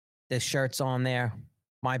 There's shirts on there.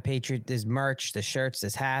 My Patriot, there's merch, there's shirts,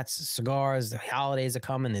 there's hats, cigars. The holidays are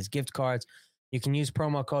coming. There's gift cards. You can use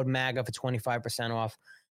promo code MAGA for 25% off.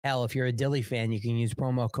 Hell, if you're a Dilly fan, you can use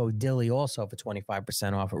promo code Dilly also for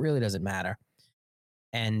 25% off. It really doesn't matter.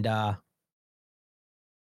 And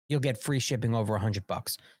you'll get free shipping over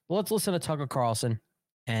 $100. Well, let's listen to Tucker Carlson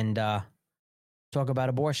and talk about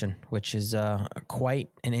abortion, which is quite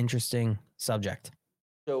an interesting subject.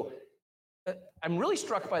 So I'm really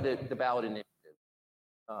struck by the ballot initiative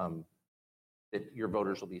that your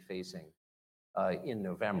voters will be facing in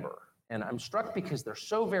November. And I'm struck because they're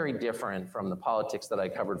so very different from the politics that I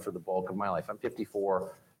covered for the bulk of my life. I'm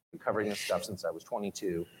 54, been covering this stuff since I was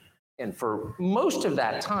 22. And for most of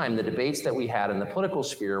that time, the debates that we had in the political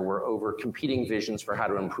sphere were over competing visions for how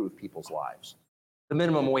to improve people's lives. The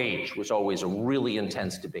minimum wage was always a really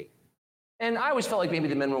intense debate. And I always felt like maybe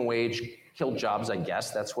the minimum wage killed jobs, I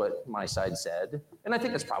guess. That's what my side said. And I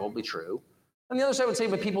think that's probably true. And the other side would say,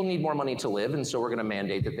 but people need more money to live, and so we're going to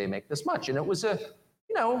mandate that they make this much. And it was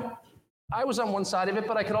I was on one side of it,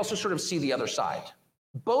 but I could also sort of see the other side.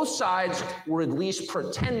 Both sides were at least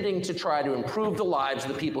pretending to try to improve the lives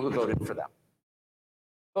of the people who voted for them.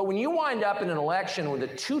 But when you wind up in an election where the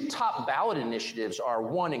 2 top ballot initiatives are,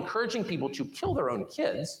 1, encouraging people to kill their own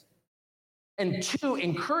kids, and 2,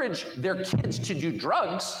 encourage their kids to do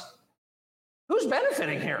drugs, who's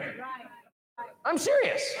benefiting here? I'm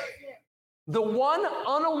serious. The one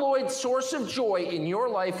unalloyed source of joy in your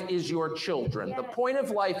life is your children. The point of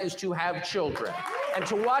life is to have children and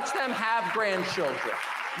to watch them have grandchildren.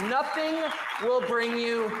 Nothing will bring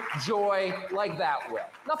you joy like that will.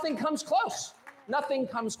 Nothing comes close. Nothing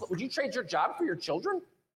comes close. Would you trade your job for your children?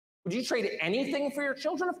 Would you trade anything for your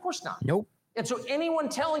children? Of course not. Nope. And so anyone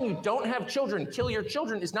telling you don't have children, kill your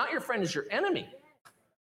children, is not your friend, is your enemy.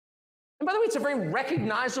 And by the way, it's a very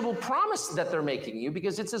recognizable promise that they're making you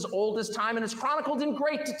because it's as old as time and it's chronicled in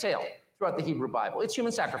great detail throughout the Hebrew Bible. It's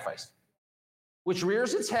human sacrifice, which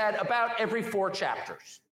rears its head about every 4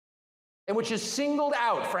 chapters and which is singled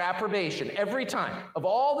out for approbation every time. Of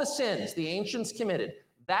all the sins the ancients committed,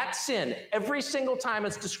 that sin, every single time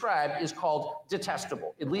it's described, is called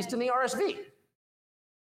detestable, at least in the RSV.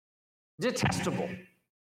 Detestable.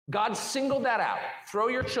 God singled that out. Throw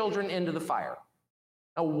your children into the fire.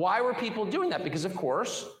 Now, why were people doing that? Because, of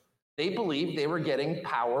course, they believed they were getting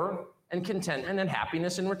power and contentment and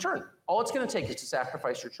happiness in return. All it's going to take is to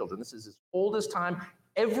sacrifice your children. This is as old as time.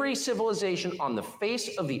 Every civilization on the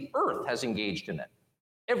face of the earth has engaged in it.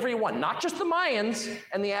 Every one, not just the Mayans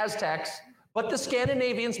and the Aztecs, but the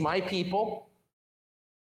Scandinavians, my people.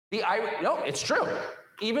 No, it's true.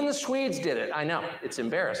 Even the Swedes did it. I know, it's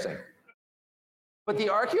embarrassing. But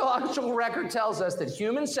the archaeological record tells us that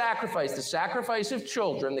human sacrifice, the sacrifice of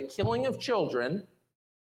children, the killing of children,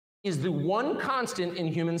 is the one constant in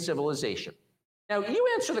human civilization. Now, you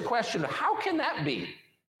answer the question, how can that be?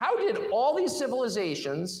 How did all these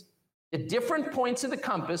civilizations at different points of the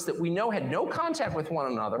compass that we know had no contact with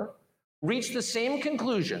one another reach the same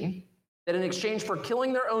conclusion that in exchange for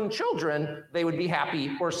killing their own children, they would be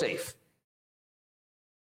happy or safe?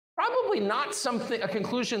 Probably not a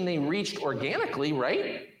conclusion they reached organically,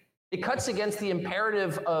 right? It cuts against the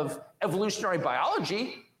imperative of evolutionary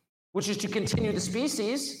biology. which is to continue the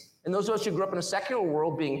species. And those of us who grew up in a secular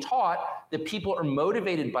world being taught that people are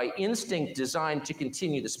motivated by instinct designed to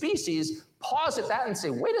continue the species, pause at that and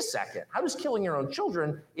say, wait a second, how does killing your own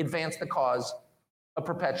children advance the cause of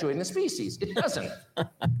perpetuating the species? It doesn't.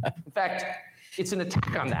 In fact, it's an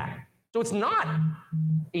attack on that. So it's not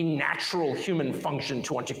a natural human function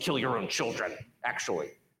to want to kill your own children, actually.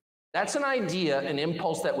 That's an idea, an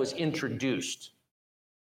impulse that was introduced.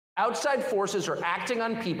 Outside forces are acting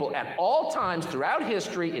on people at all times throughout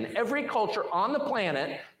history in every culture on the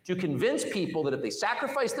planet to convince people that if they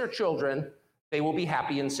sacrifice their children, they will be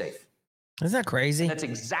happy and safe. Isn't that crazy? That's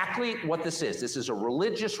exactly what this is. This is a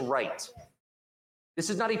religious right. This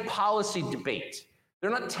is not a policy debate.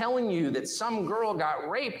 They're not telling you that some girl got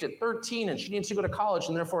raped at 13 and she needs to go to college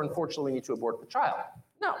and therefore, unfortunately, we need to abort the child.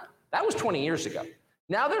 No, that was 20 years ago.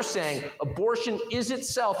 Now they're saying abortion is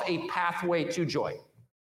itself a pathway to joy.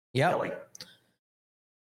 Yep. Really.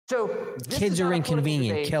 So kids are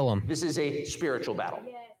inconvenient. Debate. Kill them. This is a spiritual battle.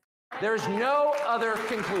 There's no other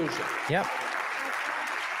conclusion. Yep.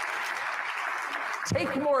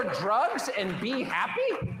 Take more drugs and be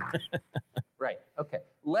happy? Right. Okay.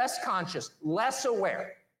 Less conscious, less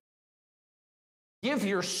aware. Give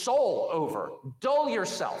your soul over. Dull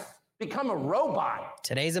yourself. Become a robot.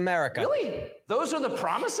 Today's America. Really? Those are the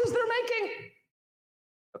promises they're making?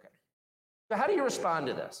 Okay. So how do you respond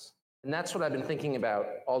to this? And that's what I've been thinking about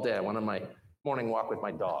all day. I went on my morning walk with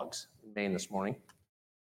my dogs in Maine this morning,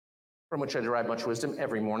 from which I derive much wisdom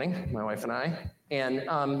every morning, my wife and I. And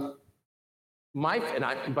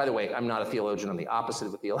by the way, I'm not a theologian. I'm the opposite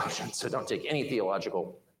of a theologian, so don't take any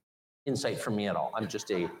theological insight from me at all. I'm just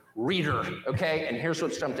a reader, okay? And here's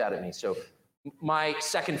what's jumped out at me. So my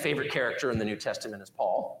second favorite character in the New Testament is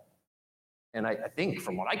Paul. And I think,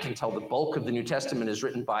 from what I can tell, the bulk of the New Testament is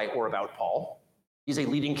written by or about Paul. He's a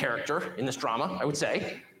leading character in this drama, I would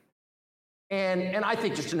say. And I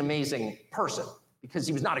think just an amazing person, because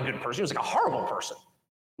he was not a good person. He was like a horrible person.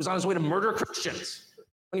 He was on his way to murder Christians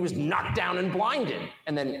when he was knocked down and blinded,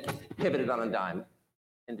 and then pivoted on a dime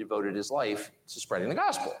and devoted his life to spreading the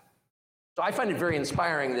gospel. So I find it very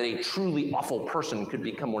inspiring that a truly awful person could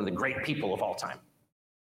become one of the great people of all time.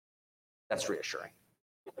 That's reassuring.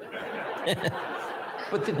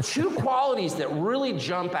 But the two qualities that really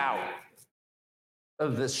jump out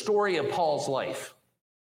of the story of Paul's life,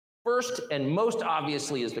 first and most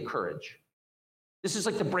obviously, is the courage. This is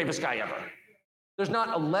like the bravest guy ever. There's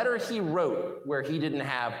not a letter he wrote where he didn't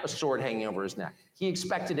have a sword hanging over his neck. He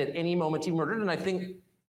expected at any moment to be murdered, and I think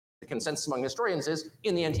the consensus among historians is,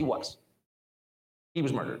 in the end, he was. He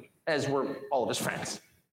was murdered, as were all of his friends.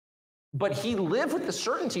 But he lived with the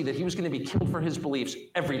certainty that he was going to be killed for his beliefs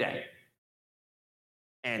every day.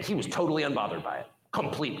 And he was totally unbothered by it,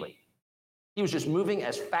 completely. He was just moving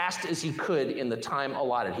as fast as he could in the time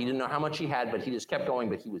allotted. He didn't know how much he had, but he just kept going,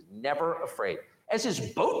 but he was never afraid. As his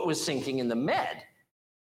boat was sinking in the Med,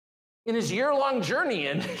 in his year-long journey,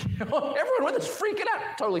 and everyone with us freaking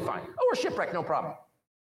out, totally fine. Oh, we're shipwrecked, no problem.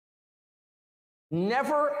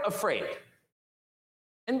 Never afraid.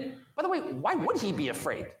 And by the way, why would he be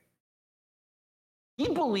afraid? He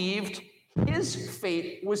believed his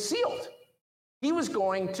fate was sealed. He was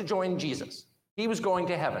going to join Jesus. He was going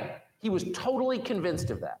to heaven. He was totally convinced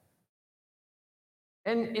of that.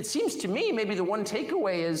 And it seems to me, maybe the one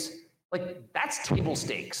takeaway is, like, that's table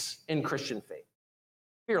stakes in Christian faith.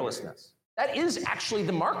 Fearlessness. That is actually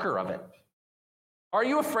the marker of it. Are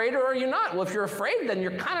you afraid or are you not? Well, if you're afraid, then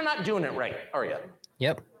you're kind of not doing it right, are you?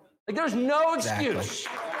 Yep. Like, there's no excuse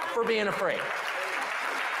for being afraid.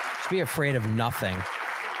 Just be afraid of nothing.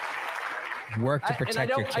 Work to protect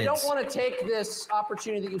your kids. I don't want to take this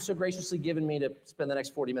opportunity that you've so graciously given me to spend the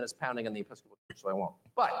next 40 minutes pounding on the Episcopal Church, so I won't.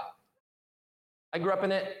 But I grew up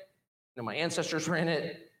in it. My ancestors were in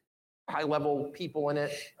it. High-level people in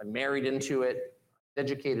it. I married into it.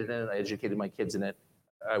 Educated in it. I educated my kids in it.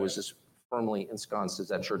 I was as firmly ensconced as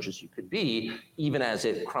that church as you could be, even as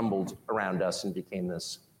it crumbled around us and became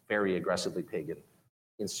this very aggressively pagan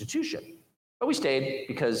institution. But we stayed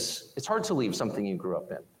because it's hard to leave something you grew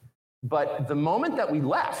up in. But the moment that we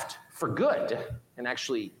left for good, and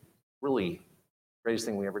actually really greatest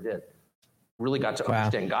thing we ever did, really got to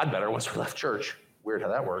understand God better once we left church. Weird how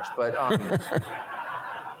that works. But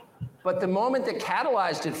but the moment that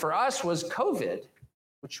catalyzed it for us was COVID,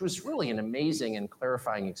 which was really an amazing and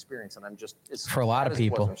clarifying experience. And I'm just, for a lot of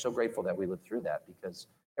people, I'm so grateful that we lived through that, because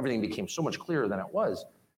everything became so much clearer than it was.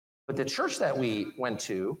 But the church that we went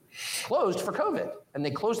to closed for COVID, and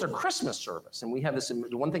they closed their Christmas service. And we have this,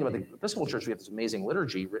 the one thing about the Episcopal Church, we have this amazing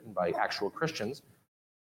liturgy written by actual Christians.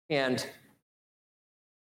 And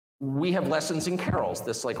we have lessons in carols,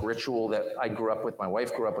 this like ritual that I grew up with. My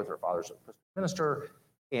wife grew up with, her father's a minister,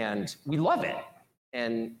 and we love it.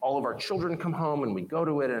 And all of our children come home and we go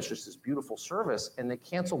to it, and it's just this beautiful service, and they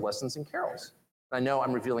cancel lessons in carols. I know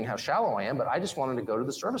I'm revealing how shallow I am, but I just wanted to go to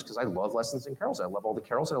the service because I love lessons in carols. I love all the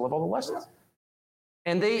carols and I love all the lessons.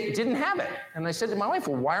 And they didn't have it. And I said to my wife,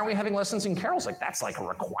 well, why aren't we having lessons in carols? Like, that's like a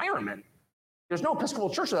requirement. There's no Episcopal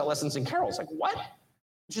church without lessons in carols. Like, what? And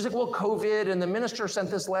she's like, well, COVID, and the minister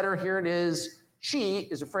sent this letter. Here it is. She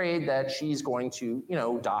is afraid that she's going to,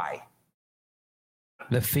 die.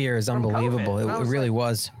 The fear is unbelievable. It really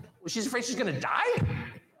was. Well, she's afraid she's going to die?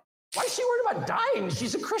 Why is she worried about dying?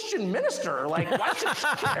 She's a Christian minister. Like, why should she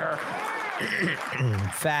care?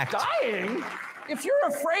 Fact. Dying? If you're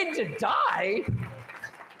afraid to die,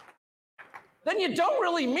 then you don't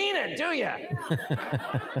really mean it, do you?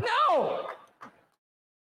 No.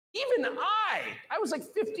 Even I was like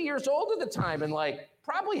 50 years old at the time and like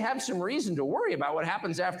probably have some reason to worry about what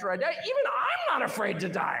happens after I die. Even I'm not afraid to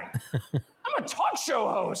die. I'm a talk show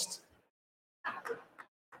host.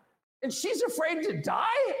 And she's afraid to die?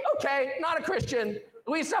 Okay, not a Christian.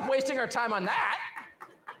 We stop wasting our time on that.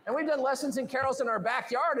 And we've done lessons in carols in our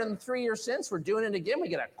backyard, and 3 years since, we're doing it again. We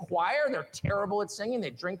get a choir. They're terrible at singing. They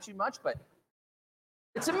drink too much, but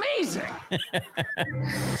it's amazing.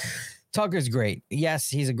 Tucker's great. Yes,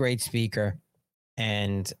 he's a great speaker.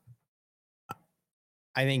 And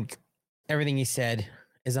I think everything he said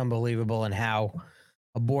is unbelievable, and how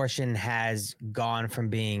abortion has gone from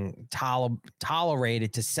being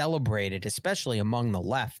tolerated to celebrated, especially among the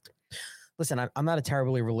left. Listen, I'm not a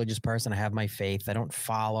terribly religious person. I have my faith. I don't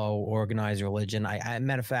follow organized religion.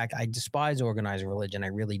 Matter of fact, I despise organized religion. I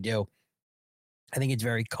really do. I think it's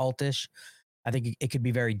very cultish. I think it could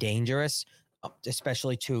be very dangerous,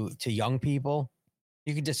 especially to young people.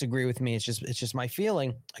 You could disagree with me. It's just my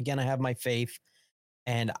feeling. Again, I have my faith,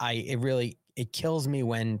 and it kills me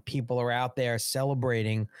when people are out there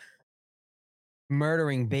celebrating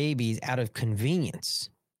murdering babies out of convenience,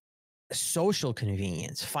 social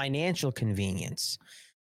convenience, financial convenience.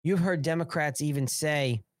 You've heard Democrats even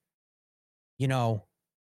say,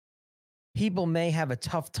 people may have a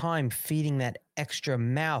tough time feeding that extra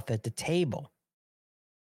mouth at the table.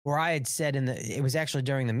 Where I had said it was actually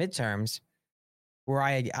during the midterms, where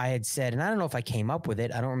I had said, and I don't know if I came up with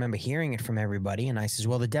it. I don't remember hearing it from everybody. And I says,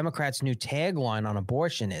 well, the Democrats' new tagline on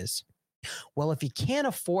abortion is, well, if you can't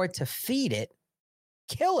afford to feed it,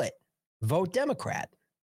 kill it. Vote Democrat.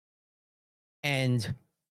 And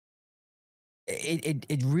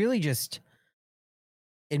it really just,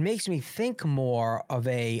 it makes me think more of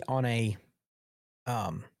again,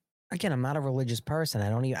 I'm not a religious person. I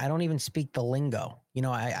don't even speak the lingo.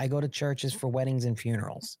 I go to churches for weddings and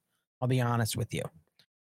funerals. I'll be honest with you.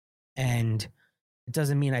 And it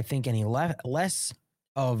doesn't mean I think any less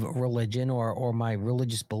of religion or my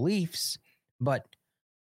religious beliefs, but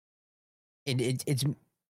it's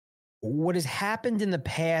what has happened in the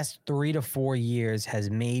past 3 to 4 years has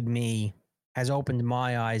opened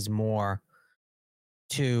my eyes more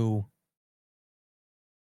to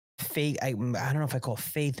faith. I don't know if I call it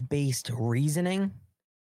faith-based reasoning.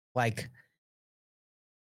 Like,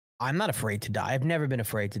 I'm not afraid to die. I've never been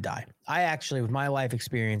afraid to die. I actually, with my life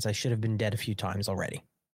experience, I should have been dead a few times already.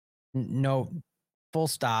 No, full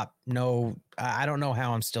stop. No, I don't know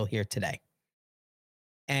how I'm still here today.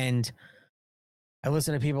 And I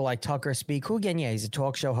listen to people like Tucker speak, who again, yeah, he's a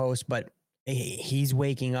talk show host, but he's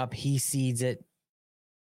waking up. He sees it.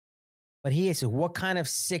 But he says, what kind of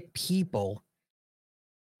sick people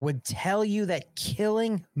would tell you that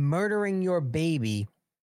murdering your baby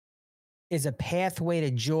is a pathway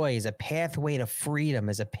to joy, is a pathway to freedom,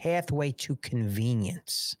 is a pathway to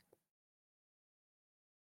convenience?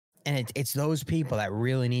 And it's those people that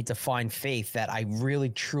really need to find faith, that I really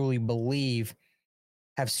truly believe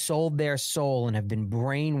have sold their soul and have been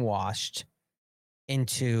brainwashed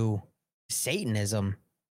into Satanism.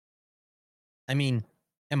 I mean,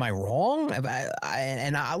 am I wrong?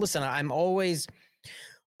 Listen, I'm always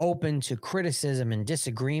open to criticism and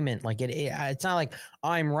disagreement. Like it's not like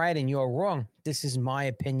I'm right and you're wrong. This is my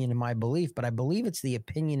opinion and my belief, but I believe it's the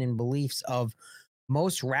opinion and beliefs of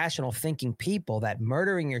most rational thinking people that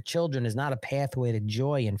murdering your children is not a pathway to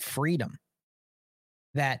joy and freedom.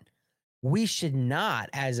 That we should not,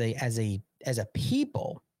 as a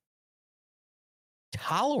people,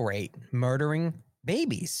 tolerate murdering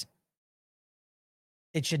babies.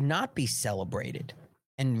 It should not be celebrated.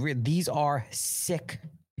 And these are sick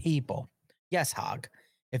people. Yes, Hog.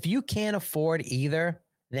 If you can't afford either,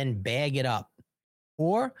 then bag it up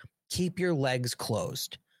or keep your legs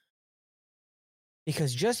closed.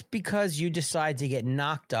 Because just because you decide to get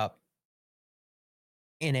knocked up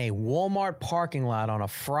in a Walmart parking lot on a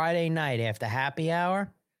Friday night after happy hour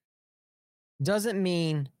doesn't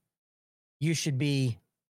mean you should be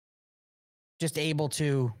just able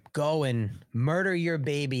to go and murder your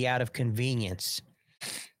baby out of convenience.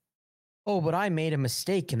 Oh, but I made a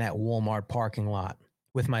mistake in that Walmart parking lot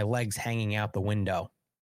with my legs hanging out the window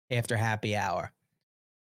after happy hour.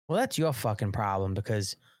 Well, that's your fucking problem,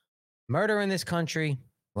 because murder in this country,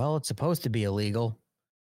 well, it's supposed to be illegal,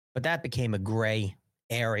 but that became a gray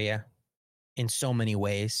area in so many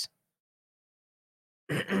ways.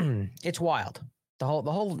 It's wild. The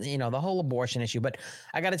whole abortion issue. But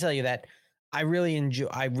I got to tell you that I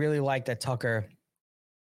really like that Tucker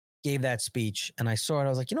gave that speech, and I saw it. I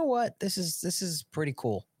was like, you know what? This is pretty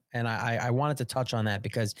cool. And I wanted to touch on that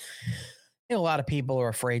because a lot of people are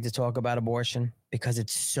afraid to talk about abortion because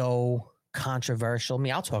it's so controversial. I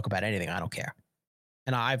mean, I'll talk about anything. I don't care.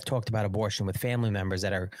 And I've talked about abortion with family members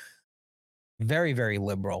that are very, very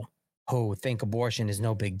liberal who think abortion is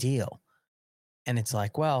no big deal. And it's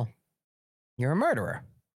like, well, you're a murderer.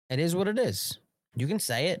 It is what it is. You can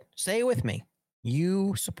say it. Say it with me.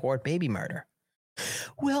 You support baby murder.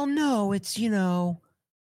 Well, no, it's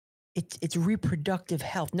reproductive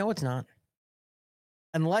health. No, it's not.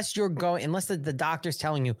 Unless the doctor's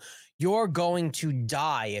telling you you're going to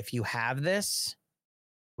die if you have this,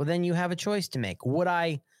 well, then you have a choice to make.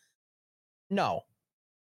 No.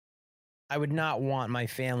 I would not want my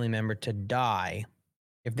family member to die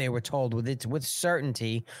if they were told with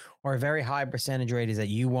certainty or a very high percentage rate is that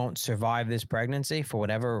you won't survive this pregnancy for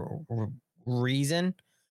whatever reason,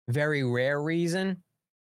 very rare reason.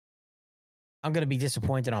 I'm going to be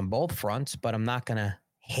disappointed on both fronts, but I'm not going to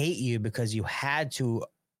hate you because you had to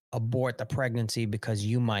abort the pregnancy because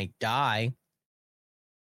you might die.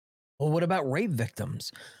 Well, what about rape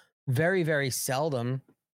victims? Very, very seldom.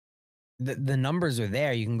 The numbers are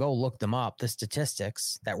there. You can go look them up. The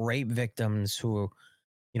statistics that rape victims who,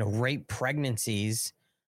 rape pregnancies,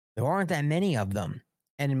 there aren't that many of them.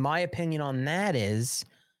 And in my opinion on that is,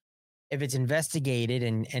 if it's investigated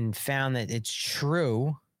and found that it's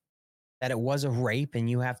true, that it was a rape and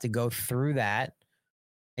you have to go through that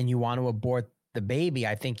and you want to abort the baby,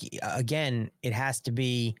 I think, again, it has to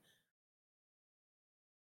be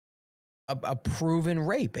a proven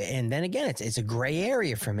rape. And then again, it's a gray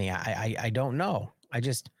area for me. I don't know.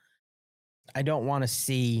 I don't want to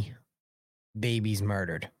see babies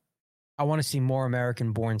murdered. I want to see more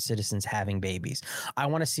American-born citizens having babies. I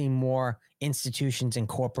want to see more institutions and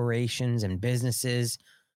corporations and businesses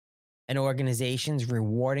and organizations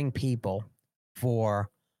rewarding people for,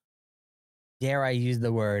 dare I use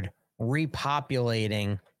the word,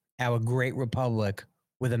 repopulating our great republic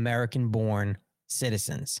with American-born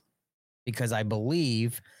citizens. Because I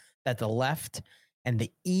believe that the left and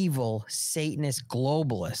the evil Satanist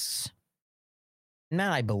globalists,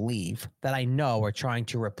 not I believe, that I know are trying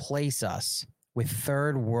to replace us with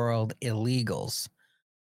third world illegals.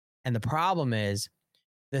 And the problem is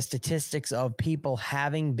the statistics of people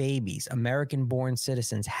having babies, American-born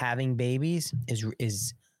citizens having babies,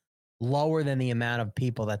 is lower than the amount of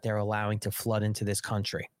people that they're allowing to flood into this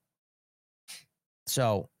country.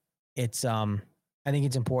 So it's I think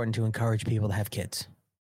it's important to encourage people to have kids.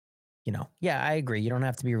 Yeah, I agree. You don't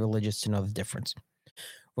have to be religious to know the difference.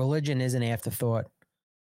 Religion is an afterthought.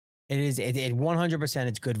 It is 100%.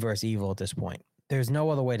 It's good versus evil at this point. There's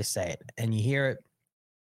no other way to say it. And you hear it.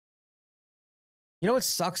 You know what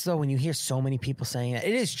sucks though, when you hear so many people saying it?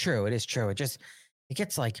 It is true. It is true. It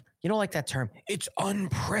gets like, like that term, it's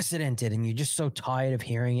unprecedented. And you're just so tired of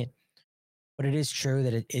hearing it. But it is true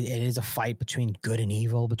that it is a fight between good and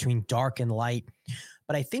evil, between dark and light.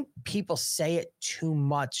 But I think people say it too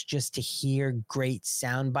much just to hear great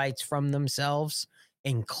sound bites from themselves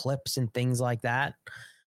in clips and things like that,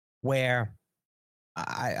 where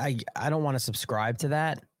I don't want to subscribe to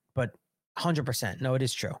that, but 100%. No, it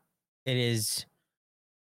is true. It is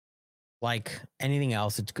like anything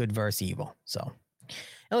else. It's good versus evil. So,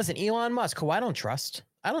 and listen, Elon Musk, who I don't trust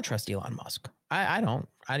Elon Musk. I don't.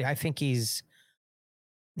 I think he's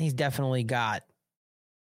definitely got,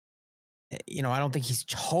 I don't think he's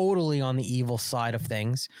totally on the evil side of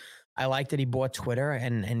things. I like that he bought Twitter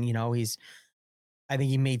and I think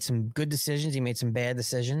he made some good decisions. He made some bad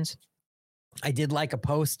decisions. I did like a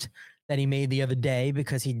post that he made the other day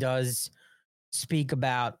because he does speak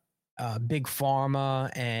about Big Pharma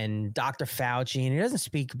and Dr. Fauci, and he doesn't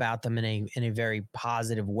speak about them in a very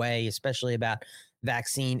positive way, especially about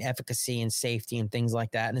vaccine efficacy and safety and things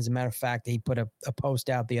like that. And as a matter of fact, he put a post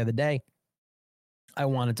out the other day I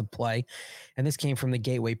wanted to play, and this came from the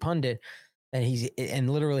Gateway Pundit. And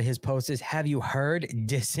literally his post is, have you heard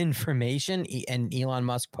disinformation? And Elon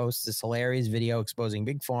Musk posts this hilarious video exposing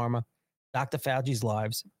Big Pharma, Dr. Fauci's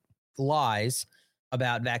lies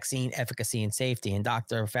about vaccine efficacy and safety. And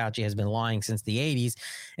Dr. Fauci has been lying since the 80s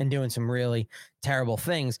and doing some really terrible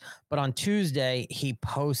things. But on Tuesday, he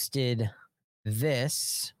posted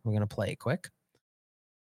this. We're going to play it quick.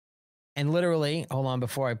 And literally, hold on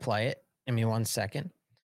before I play it. Give me 1 second.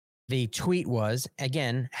 The tweet was,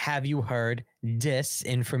 again, have you heard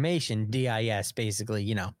disinformation? DIS, basically,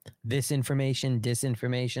 you know, this information,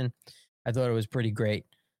 disinformation. I thought it was pretty great.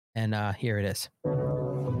 And here it is.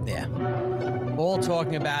 Yeah. All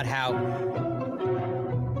talking about how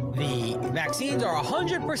the vaccines are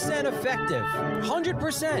 100% effective.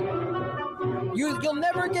 100%. You'll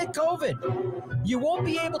never get COVID. You won't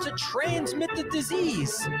be able to transmit the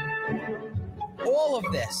disease. All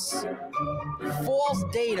of this false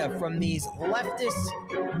data from these leftist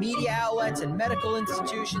media outlets and medical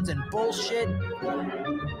institutions and bullshit.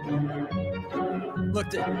 Look,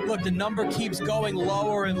 the number keeps going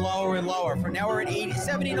lower and lower and lower. For now, we're at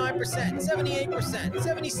 79%, 78%,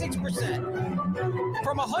 76%.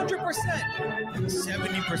 From 100%,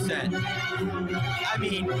 70%. I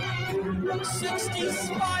mean,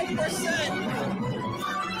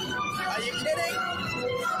 65%. Are you kidding?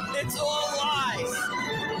 It's all lies.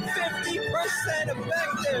 50%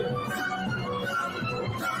 effective.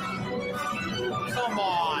 Come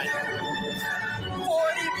on.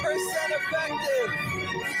 40% effective.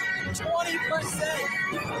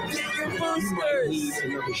 20%. Get your boosters. Need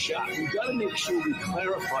another shot. We've got to make sure we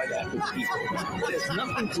clarify that with people. It has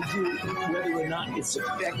nothing to do with whether or not it's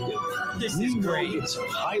effective. This is great. It's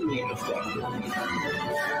highly effective. Oh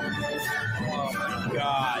my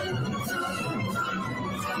God.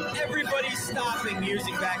 Everybody's stopping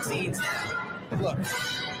using vaccines now. Look.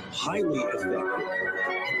 Highly effective.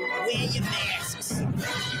 Wear your masks.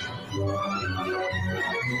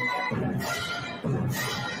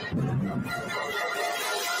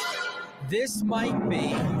 This might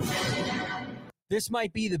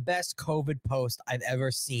be the best COVID post I've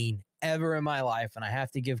ever seen ever in my life, and I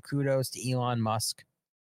have to give kudos to Elon Musk.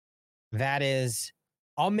 That is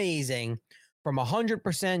amazing. From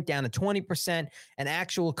 100% down to 20%, and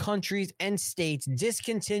actual countries and states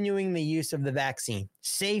discontinuing the use of the vaccine.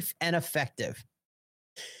 Safe and effective.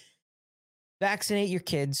 Vaccinate your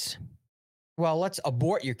kids. Well, let's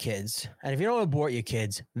abort your kids. And if you don't abort your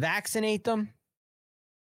kids, vaccinate them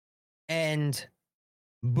and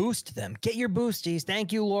boost them. Get your boosties.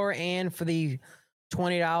 Thank you, Laura Ann, for the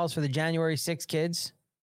 $20 for the January 6 kids.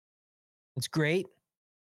 It's great.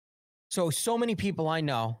 So many people I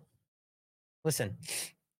know. Listen,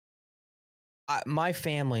 my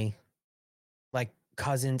family, like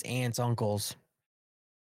cousins, aunts, uncles,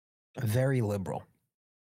 very liberal.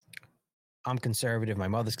 I'm conservative. My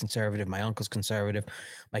mother's conservative. My uncle's conservative.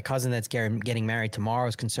 My cousin that's getting married tomorrow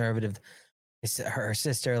is conservative. Her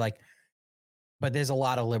sister, but there's a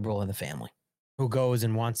lot of liberal in the family who goes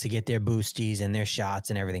and wants to get their boosties and their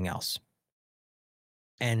shots and everything else.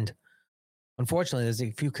 And unfortunately, there's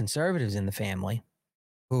a few conservatives in the family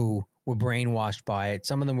who were brainwashed by it.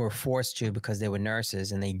 Some of them were forced to because they were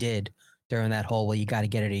nurses, and they did during that whole, well, you got to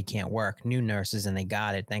get it or you can't work. New nurses, and they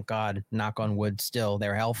got it. Thank God, knock on wood, still,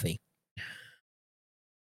 they're healthy.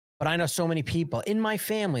 But I know so many people in my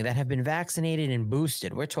family that have been vaccinated and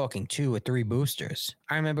boosted. We're talking 2 or 3 boosters.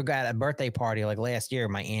 I remember at a birthday party like last year,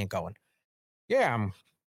 my aunt going, yeah, I'm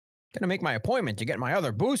going to make my appointment to get my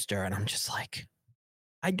other booster. And I'm just like,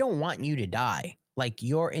 I don't want you to die. Like,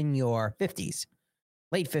 you're in your 50s.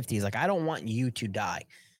 Late 50s, like, I don't want you to die.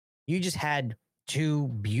 You just had 2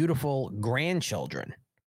 beautiful grandchildren.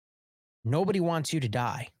 Nobody wants you to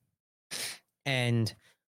die. And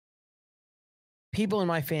people in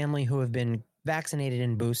my family who have been vaccinated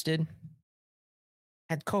and boosted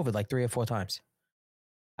had COVID like 3 or 4 times.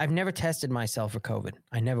 I've never tested myself for COVID.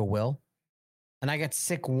 I never will. And I got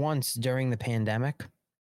sick once during the pandemic,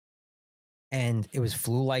 and it was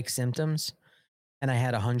flu-like symptoms, and I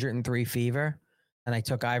had 103 fever. And I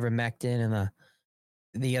took ivermectin and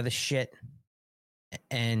the other shit,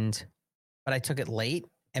 but I took it late,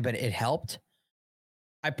 but it helped.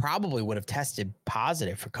 I probably would have tested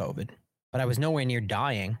positive for COVID, but I was nowhere near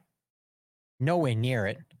dying, nowhere near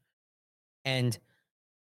it. And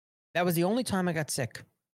that was the only time I got sick.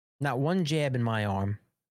 Not one jab in my arm.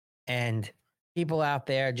 And people out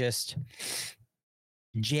there just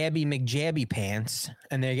jabby McJabby pants,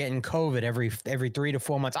 and they're getting COVID every 3 to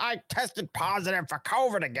 4 months. I tested positive for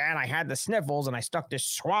COVID again. I had the sniffles and I stuck this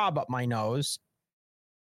swab up my nose.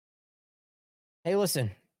 Hey,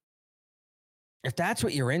 listen, if that's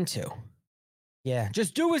what you're into, yeah,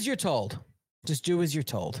 just do as you're told. Just do as you're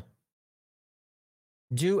told.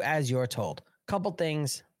 Do as you're told. Couple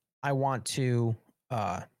things I want to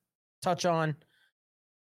touch on.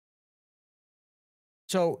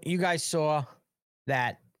 So you guys saw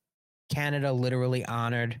that Canada literally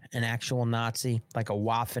honored an actual Nazi, like a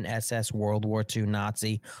Waffen SS World War II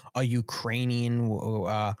Nazi, a Ukrainian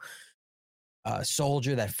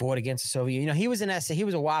soldier that fought against the Soviet. You know, he was a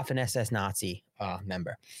Waffen SS Nazi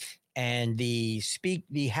member. And the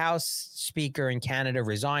House Speaker in Canada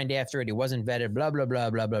resigned after it. He wasn't vetted, blah, blah, blah,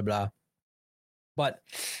 blah, blah, blah. But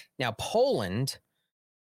now Poland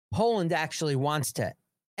actually wants to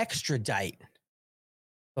extradite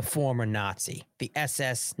the former Nazi, the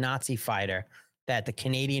SS Nazi fighter that the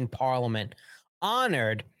Canadian Parliament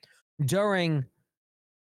honored during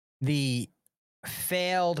the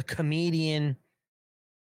failed comedian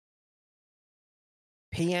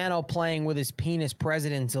piano playing with his penis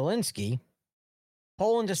President Zelensky.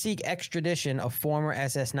 Poland to seek extradition of former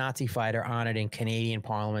SS Nazi fighter honored in Canadian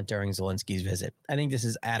Parliament during Zelensky's visit. I think this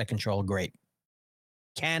is out of control. Great.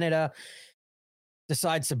 Canada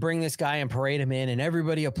decides to bring this guy and parade him in, and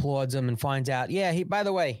everybody applauds him and finds out, yeah, by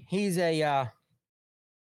the way, he's a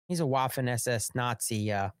Waffen SS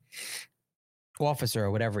Nazi officer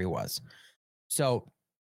or whatever he was. So,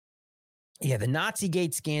 yeah, the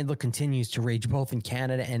Nazigate scandal continues to rage both in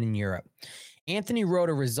Canada and in Europe. Anthony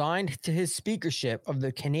Rota resigned to his speakership of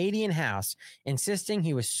the Canadian House, insisting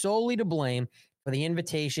he was solely to blame for the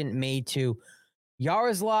invitation made to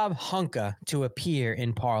Yaroslav Hunka to appear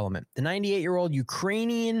in Parliament. The 98-year-old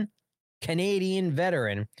Ukrainian-Canadian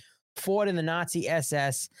veteran fought in the Nazi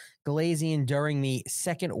SS Galician during the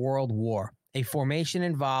Second World War, a formation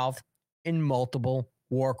involved in multiple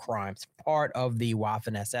war crimes, part of the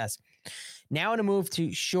Waffen SS. Now in a move to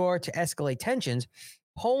escalate tensions,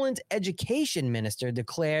 Poland's education minister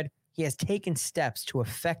declared he has taken steps to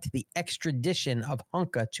effect the extradition of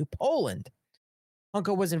Hunka to Poland.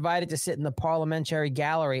 Hunka was invited to sit in the parliamentary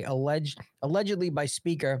gallery allegedly by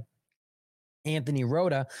Speaker Anthony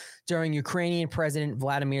Rota during Ukrainian President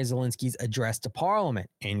Vladimir Zelensky's address to Parliament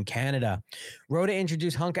in Canada. Rota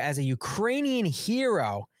introduced Hunka as a Ukrainian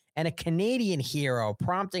hero and a Canadian hero,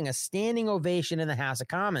 prompting a standing ovation in the House of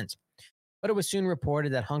Commons. But it was soon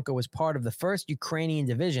reported that Hunka was part of the 1st Ukrainian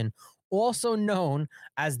Division, also known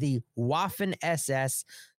as the Waffen SS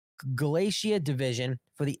Galicia Division,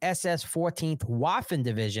 for the SS 14th Waffen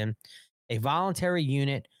Division, a voluntary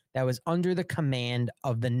unit that was under the command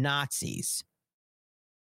of the Nazis.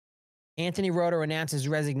 Anthony Rota announced his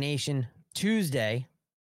resignation Tuesday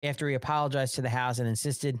after he apologized to the House and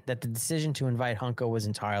insisted that the decision to invite Hunka was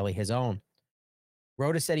entirely his own.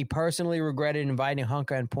 Rota said he personally regretted inviting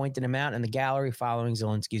Hunka and pointed him out in the gallery following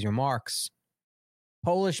Zelensky's remarks.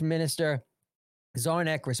 Polish Minister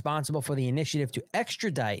Zarnek, responsible for the initiative to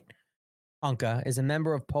extradite Hunka, is a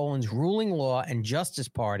member of Poland's ruling Law and Justice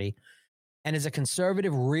Party and is a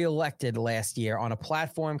conservative re-elected last year on a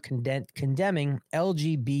platform condemning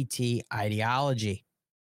LGBT ideology.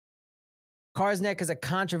 Karsnek is a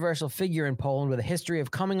controversial figure in Poland with a history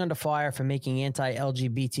of coming under fire for making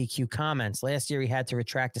anti-LGBTQ comments. Last year, he had to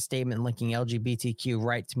retract a statement linking LGBTQ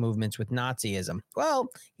rights movements with Nazism. Well,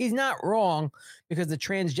 he's not wrong, because the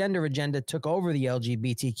transgender agenda took over the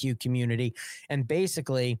LGBTQ community and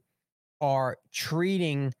basically are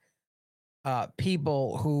treating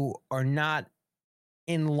people who are not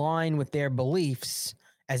in line with their beliefs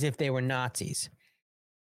as if they were Nazis.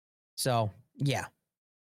 So, yeah.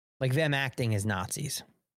 Like them acting as Nazis.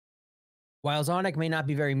 While Zarnek may not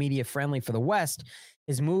be very media friendly for the West,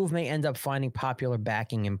 his move may end up finding popular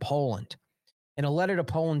backing in Poland. In a letter to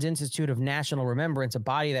Poland's Institute of National Remembrance, a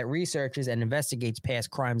body that researches and investigates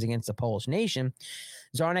past crimes against the Polish nation,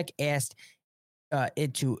 Zarnek asked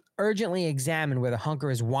it to urgently examine whether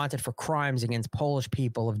Hunka is wanted for crimes against Polish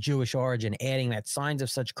people of Jewish origin, adding that signs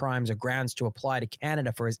of such crimes are grounds to apply to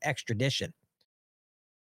Canada for his extradition.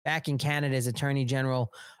 Back in Canada, his Attorney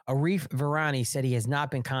General Arif Virani said he has not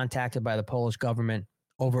been contacted by the Polish government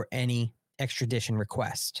over any extradition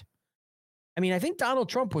request. I mean, I think Donald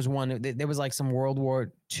Trump was one. There was like some World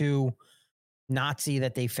War II Nazi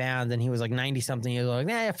that they found, and he was like 90-something years old. Like,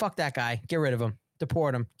 nah, fuck that guy. Get rid of him.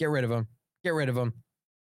 Deport him. Get rid of him. Get rid of him.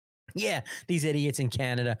 Yeah, these idiots in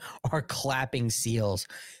Canada are clapping seals.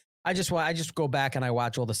 I just go back and I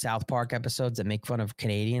watch all the South Park episodes that make fun of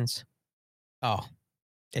Canadians. Oh,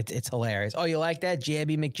 it's hilarious. Oh, you like that?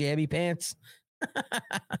 Jabby McJabby pants?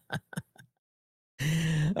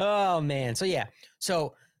 Oh, man. So, yeah.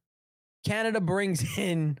 So, Canada brings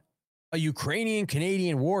in a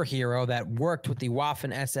Ukrainian-Canadian war hero that worked with the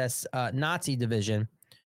Waffen SS Nazi division,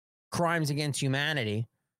 crimes against humanity.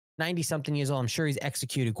 90-something years old. I'm sure he's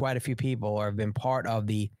executed quite a few people or have been part of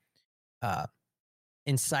the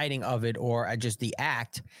inciting of it or just the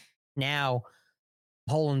act. Now,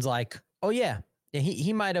 Poland's like, oh yeah,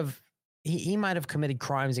 he might have committed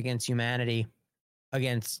crimes against humanity,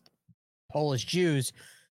 against Polish Jews.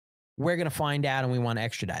 We're gonna find out, and we want to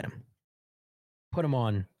extradite him, put him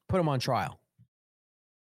on trial.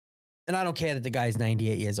 And I don't care that the guy's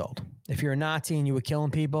 98 years old. If you're a Nazi and you were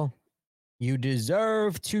killing people, you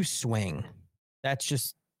deserve to swing. That's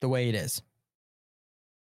just the way it is.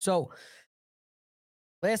 So,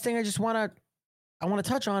 last thing I want to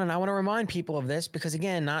touch on, and I want to remind people of this because,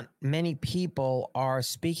 again, not many people are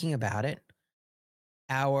speaking about it.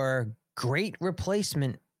 Our great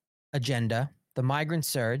replacement agenda, the migrant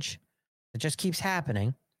surge, it just keeps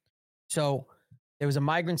happening. So there was a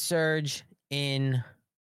migrant surge in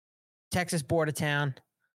Texas border town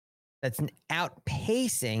that's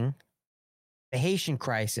outpacing the Haitian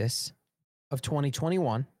crisis of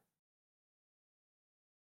 2021.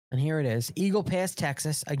 And here it is. Eagle Pass,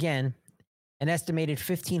 Texas. Again, an estimated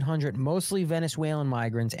 1,500 mostly Venezuelan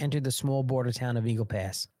migrants entered the small border town of Eagle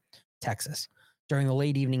Pass, Texas, during the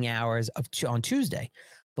late evening hours on Tuesday.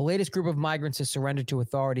 The latest group of migrants has surrendered to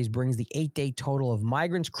authorities brings the 8-day total of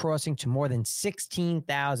migrants crossing to more than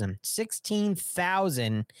 16,000.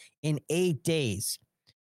 16,000 in 8 days.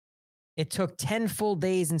 It took 10 full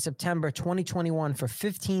days in September 2021 for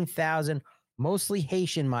 15,000 mostly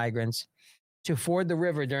Haitian migrants to ford the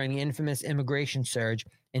river during the infamous immigration surge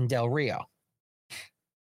in Del Rio.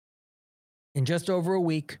 In just over a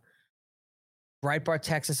week, Breitbart,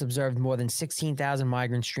 Texas observed more than 16,000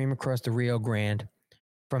 migrants stream across the Rio Grande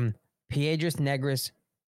from Piedras Negras,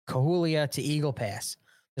 Coahuila to Eagle Pass.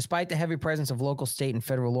 Despite the heavy presence of local, state, and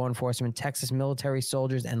federal law enforcement, Texas military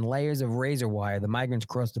soldiers, and layers of razor wire, the migrants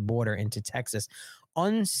crossed the border into Texas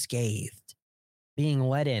unscathed, being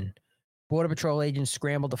let in. Border Patrol agents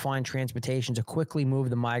scrambled to find transportation to quickly move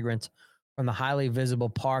the migrants from the highly visible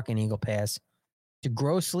park in Eagle Pass to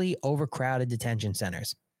grossly overcrowded detention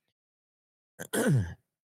centers.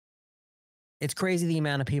 It's crazy the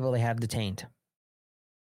amount of people they have detained.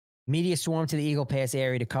 Media swarmed to the Eagle Pass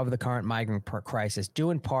area to cover the current migrant crisis,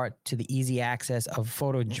 due in part to the easy access of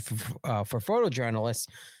for photojournalists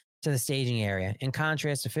to the staging area. In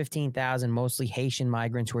contrast to 15,000 mostly Haitian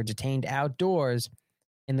migrants who were detained outdoors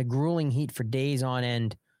in the grueling heat for days on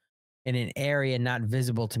end in an area not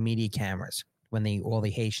visible to media cameras when all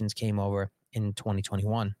the Haitians came over in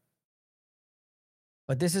 2021.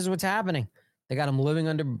 But this is what's happening. They got them living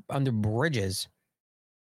under bridges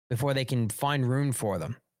before they can find room for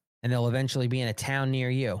them. And they'll eventually be in a town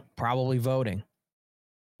near you, probably voting.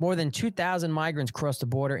 More than 2,000 migrants crossed the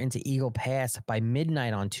border into Eagle Pass by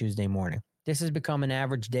midnight on Tuesday morning. This has become an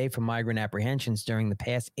average day for migrant apprehensions during the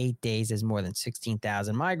past 8 days as more than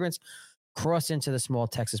 16,000 migrants crossed into the small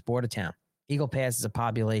Texas border town. Eagle Pass is a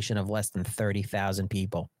population of less than 30,000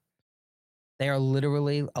 people. They are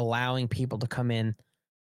literally allowing people to come in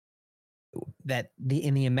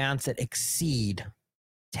in the amounts that exceed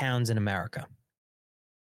towns in America.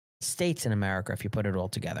 States in America, if you put it all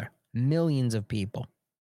together. Millions of people.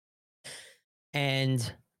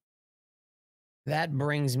 And that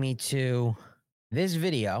brings me to this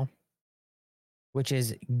video, which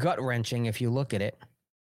is gut-wrenching if you look at it.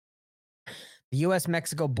 The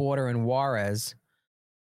U.S.-Mexico border in Juarez,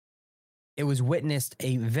 it was witnessed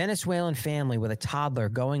a Venezuelan family with a toddler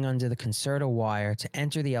going under the concerto wire to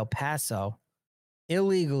enter the El Paso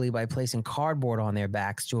illegally by placing cardboard on their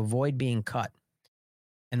backs to avoid being cut.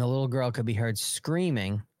 And the little girl could be heard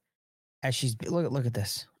screaming as she's... Look at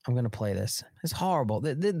this. I'm going to play this. It's horrible.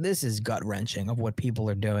 This is gut-wrenching of what people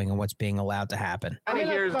are doing and what's being allowed to happen.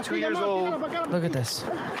 Here's 2 years old. Look at this.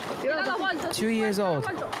 2 years old.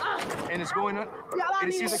 And it's going on.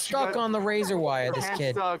 He's stuck on the razor wire, this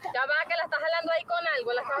kid.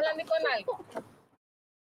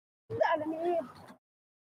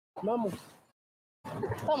 Vamos.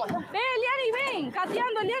 Ven,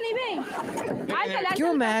 cateando, ven. Can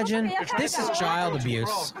you imagine? This is child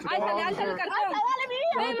abuse.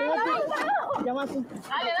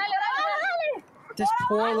 This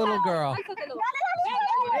poor little girl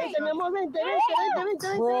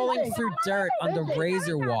crawling through dirt under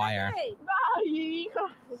razor wire.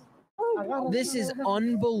 This is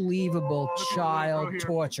unbelievable child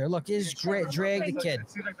torture. Look, he's drag the kid. It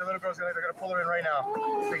seems like the little girl's they're gonna pull her in right now.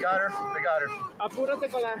 They got her.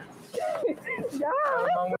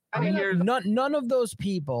 None of those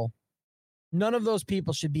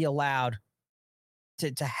people should be allowed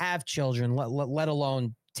to have children, let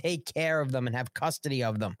alone take care of them and have custody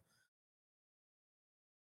of them.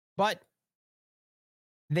 But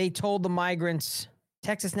they told the migrants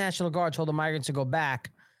Texas National Guard told the migrants to go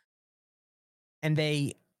back, and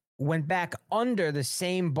they went back under the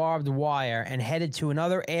same barbed wire and headed to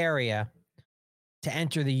another area to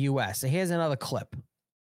enter the U.S. So here's another clip.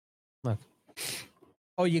 Look.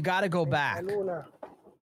 Oh, you got to go back. No,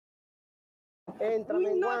 tengo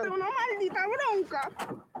una maldita bronca.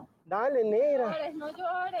 Dale, negra. No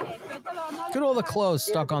llores. Look at all the clothes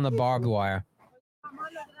stuck on the barbed wire.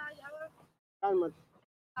 Calma.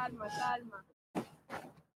 Calma.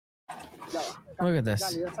 Look at this.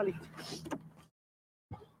 Dale, ya salí.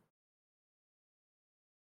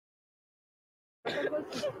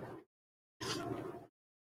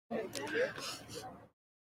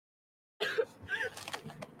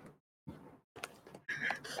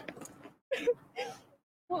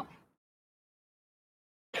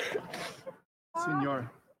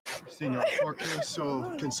 Señor, ¿por qué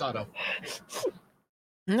so cansado?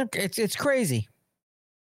 Look, it's crazy.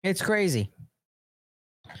 It's crazy.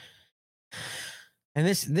 And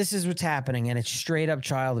this is what's happening, and it's straight up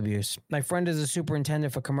child abuse. My friend is a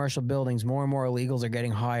superintendent for commercial buildings. More and more illegals are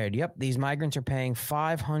getting hired. Yep, these migrants are paying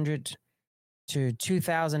 $500 to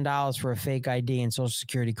 $2,000 for a fake ID and social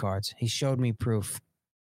security cards. He showed me proof.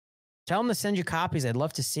 Tell them to send you copies. I'd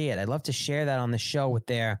love to see it. I'd love to share that on the show with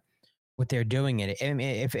what they're doing it,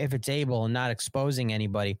 if it's able and not exposing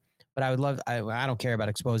anybody. But I would love. I don't care about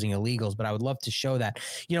exposing illegals, but I would love to show that.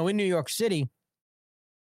 You know, in New York City,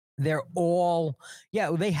 they're all,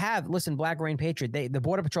 they have, listen, Black Rain Patriot, the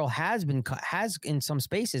Border Patrol has in some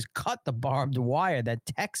spaces cut the barbed wire that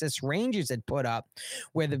Texas Rangers had put up,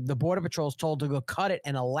 where the Border Patrol is told to go cut it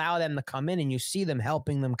and allow them to come in, and you see them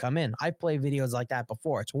helping them come in. I've played videos like that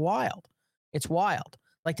before. It's wild. It's wild.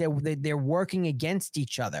 Like they're working against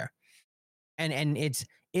each other. And it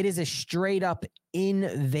is a straight up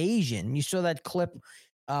invasion. You saw that clip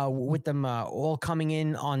with them all coming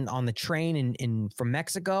in on the train from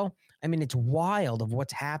Mexico. I mean, it's wild of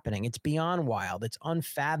what's happening. It's beyond wild. It's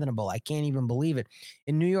unfathomable. I can't even believe it.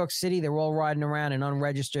 In New York City, they're all riding around in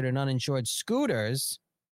unregistered and uninsured scooters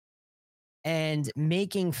and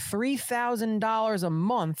making $3,000 a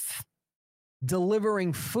month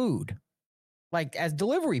delivering food, like as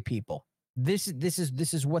delivery people. This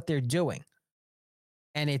is what they're doing.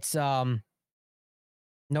 And it's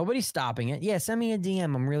nobody's stopping it. Yeah, send me a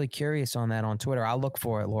DM. I'm really curious on that on Twitter. I'll look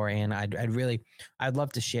for it, Laura Ann. I'd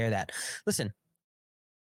love to share that. Listen,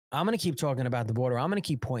 I'm going to keep talking about the border. I'm going to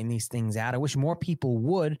keep pointing these things out. I wish more people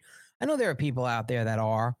would. I know there are people out there that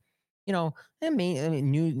are, you know, I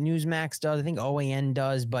mean Newsmax does. I think OAN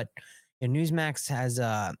does, but you know, Newsmax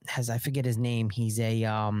has I forget his name. He's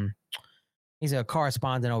a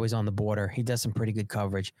correspondent always on the border. He does some pretty good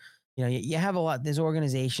coverage. You know, you have a lot. There's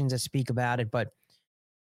organizations that speak about it, but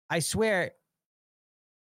I swear,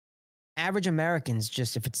 average Americans,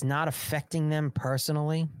 just if it's not affecting them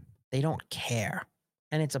personally, they don't care.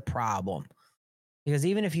 And it's a problem. Because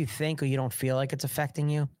even if you think or you don't feel like it's affecting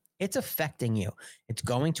you, it's affecting you. It's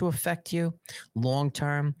going to affect you long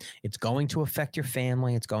term. It's going to affect your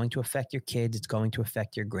family. It's going to affect your kids. It's going to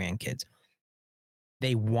affect your grandkids.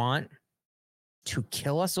 They want to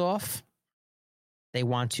kill us off. They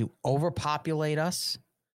want to overpopulate us.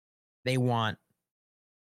 They want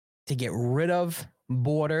to get rid of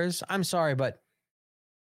borders. I'm sorry, but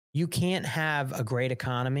you can't have a great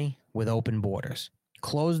economy with open borders.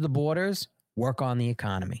 Close the borders, work on the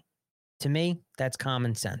economy. To me, that's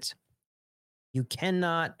common sense. You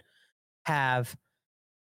cannot have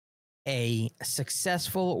a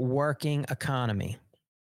successful working economy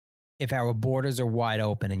if our borders are wide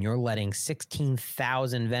open and you're letting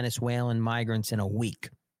 16,000 Venezuelan migrants in a week.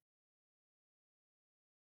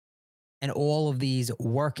 And all of these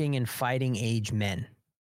working and fighting age men.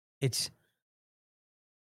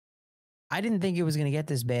 I didn't think it was going to get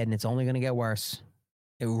this bad, and it's only going to get worse.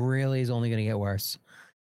 It really is only going to get worse.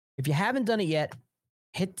 If you haven't done it yet,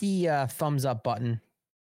 hit the thumbs up button.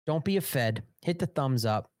 Don't be a Fed. Hit the thumbs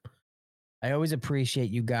up. I always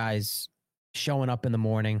appreciate you guys showing up in the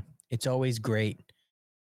morning. It's always great.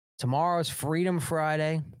 Tomorrow's Freedom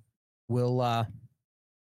Friday. We'll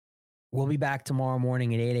be back tomorrow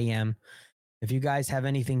morning at 8 a.m. If you guys have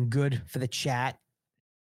anything good for the chat,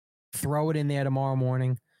 throw it in there tomorrow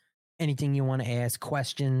morning. Anything you want to ask,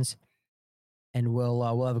 questions, and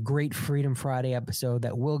we'll have a great Freedom Friday episode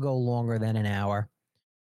that will go longer than an hour.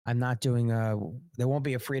 I'm not doing there won't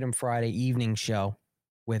be a Freedom Friday evening show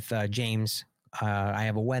with James. I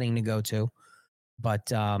have a wedding to go to, but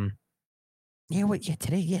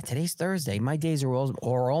today's Thursday. My days are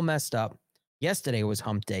all messed up. Yesterday was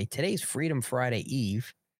hump day. Today's Freedom Friday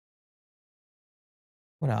Eve.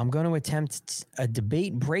 I'm going to attempt a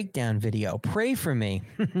debate breakdown video. Pray for me.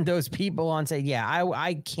 Those people on say, yeah,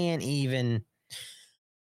 I can't even.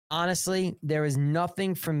 Honestly, there is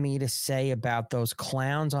nothing for me to say about those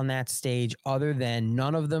clowns on that stage other than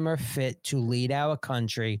none of them are fit to lead our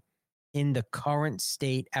country in the current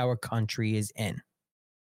state our country is in.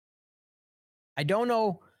 I don't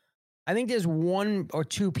know. I think there's one or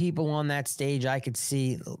two people on that stage I could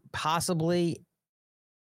see possibly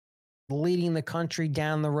leading the country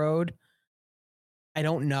down the road. I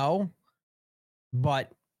don't know,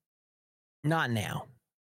 but not now.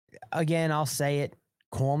 Again, I'll say it.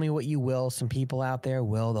 Call me what you will. Some people out there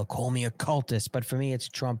will. They'll call me a cultist. But for me, it's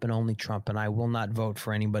Trump and only Trump, and I will not vote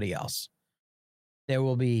for anybody else. There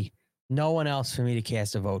will be no one else for me to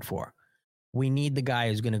cast a vote for. We need the guy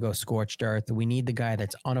who's going to go scorched earth. We need the guy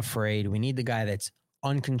that's unafraid. We need the guy that's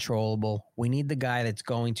uncontrollable. We need the guy that's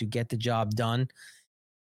going to get the job done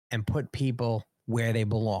and put people where they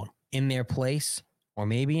belong, in their place or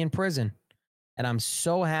maybe in prison. And I'm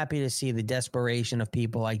so happy to see the desperation of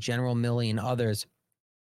people like General Milley and others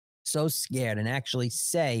so scared and actually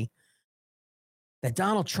say that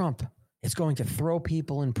Donald Trump is going to throw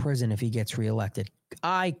people in prison if he gets reelected.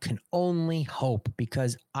 I can only hope,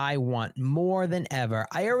 because I want more than ever.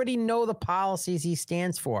 I already know the policies he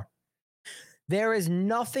stands for. There is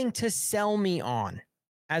nothing to sell me on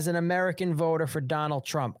as an American voter for Donald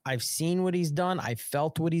Trump. I've seen what he's done. I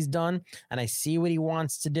felt what he's done, and I see what he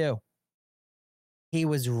wants to do. He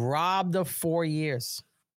was robbed of 4 years.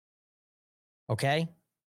 Okay?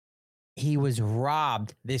 He was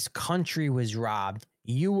robbed. This country was robbed.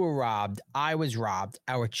 You were robbed. I was robbed.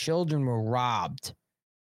 Our children were robbed.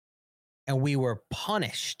 And we were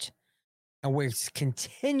punished. And we're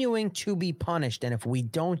continuing to be punished. And if we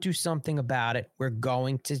don't do something about it, we're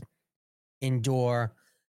going to endure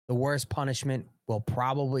the worst punishment we'll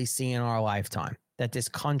probably see in our lifetime, that this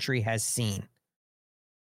country has seen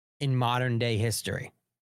in modern day history.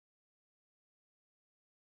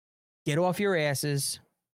 Get off your asses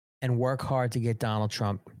and work hard to get Donald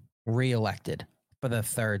Trump reelected for the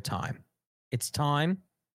third time. It's time.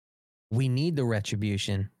 We need the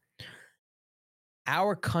retribution.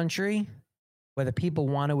 Our country, whether people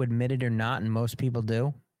want to admit it or not, and most people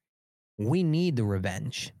do, we need the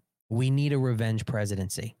revenge. We need a revenge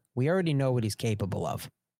presidency. We already know what he's capable of.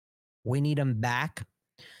 We need him back.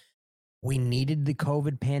 We needed the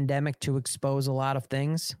COVID pandemic to expose a lot of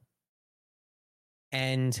things.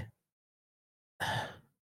 And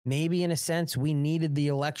maybe in a sense, we needed the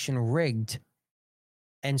election rigged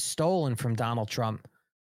and stolen from Donald Trump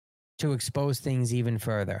to expose things even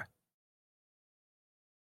further.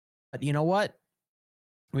 But you know what?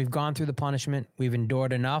 We've gone through the punishment. We've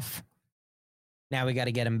endured enough. Now we got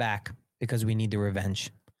to get him back because we need the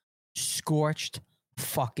revenge. Scorched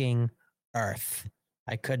fucking earth.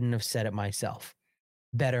 I couldn't have said it myself.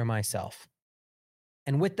 Better myself.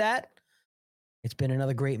 And with that, it's been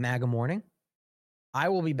another great MAGA morning. I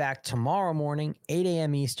will be back tomorrow morning, 8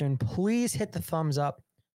 a.m. Eastern. Please hit the thumbs up.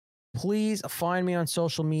 Please find me on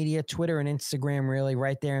social media, Twitter and Instagram, really,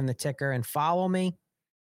 right there in the ticker, and follow me.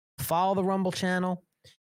 Follow the Rumble channel.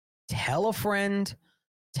 Tell a friend.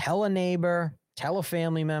 Tell a neighbor. Tell a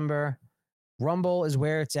family member. Rumble is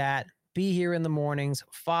where it's at. Be here in the mornings.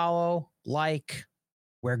 Follow, like.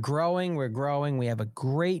 We're growing. We're growing. We have a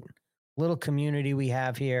great little community we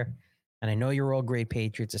have here. And I know you're all great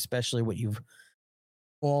patriots, especially what you've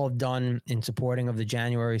all done in supporting of the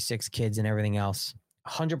January 6th kids and everything else.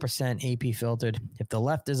 100% AP filtered. If the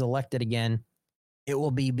left is elected again, it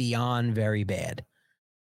will be beyond very bad.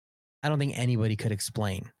 I don't think anybody could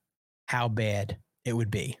explain how bad it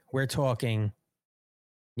would be. We're talking,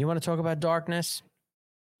 you want to talk about darkness?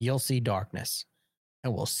 You'll see darkness.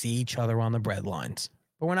 And we'll see each other on the breadlines.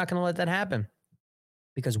 But we're not going to let that happen,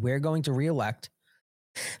 because we're going to reelect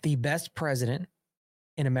the best president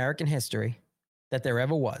in American history that there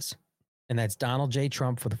ever was. And that's Donald J.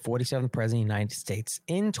 Trump for the 47th president of the United States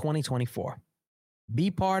in 2024.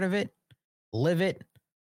 Be part of it, live it,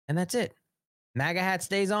 and that's it. MAGA hat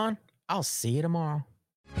stays on. I'll see you tomorrow.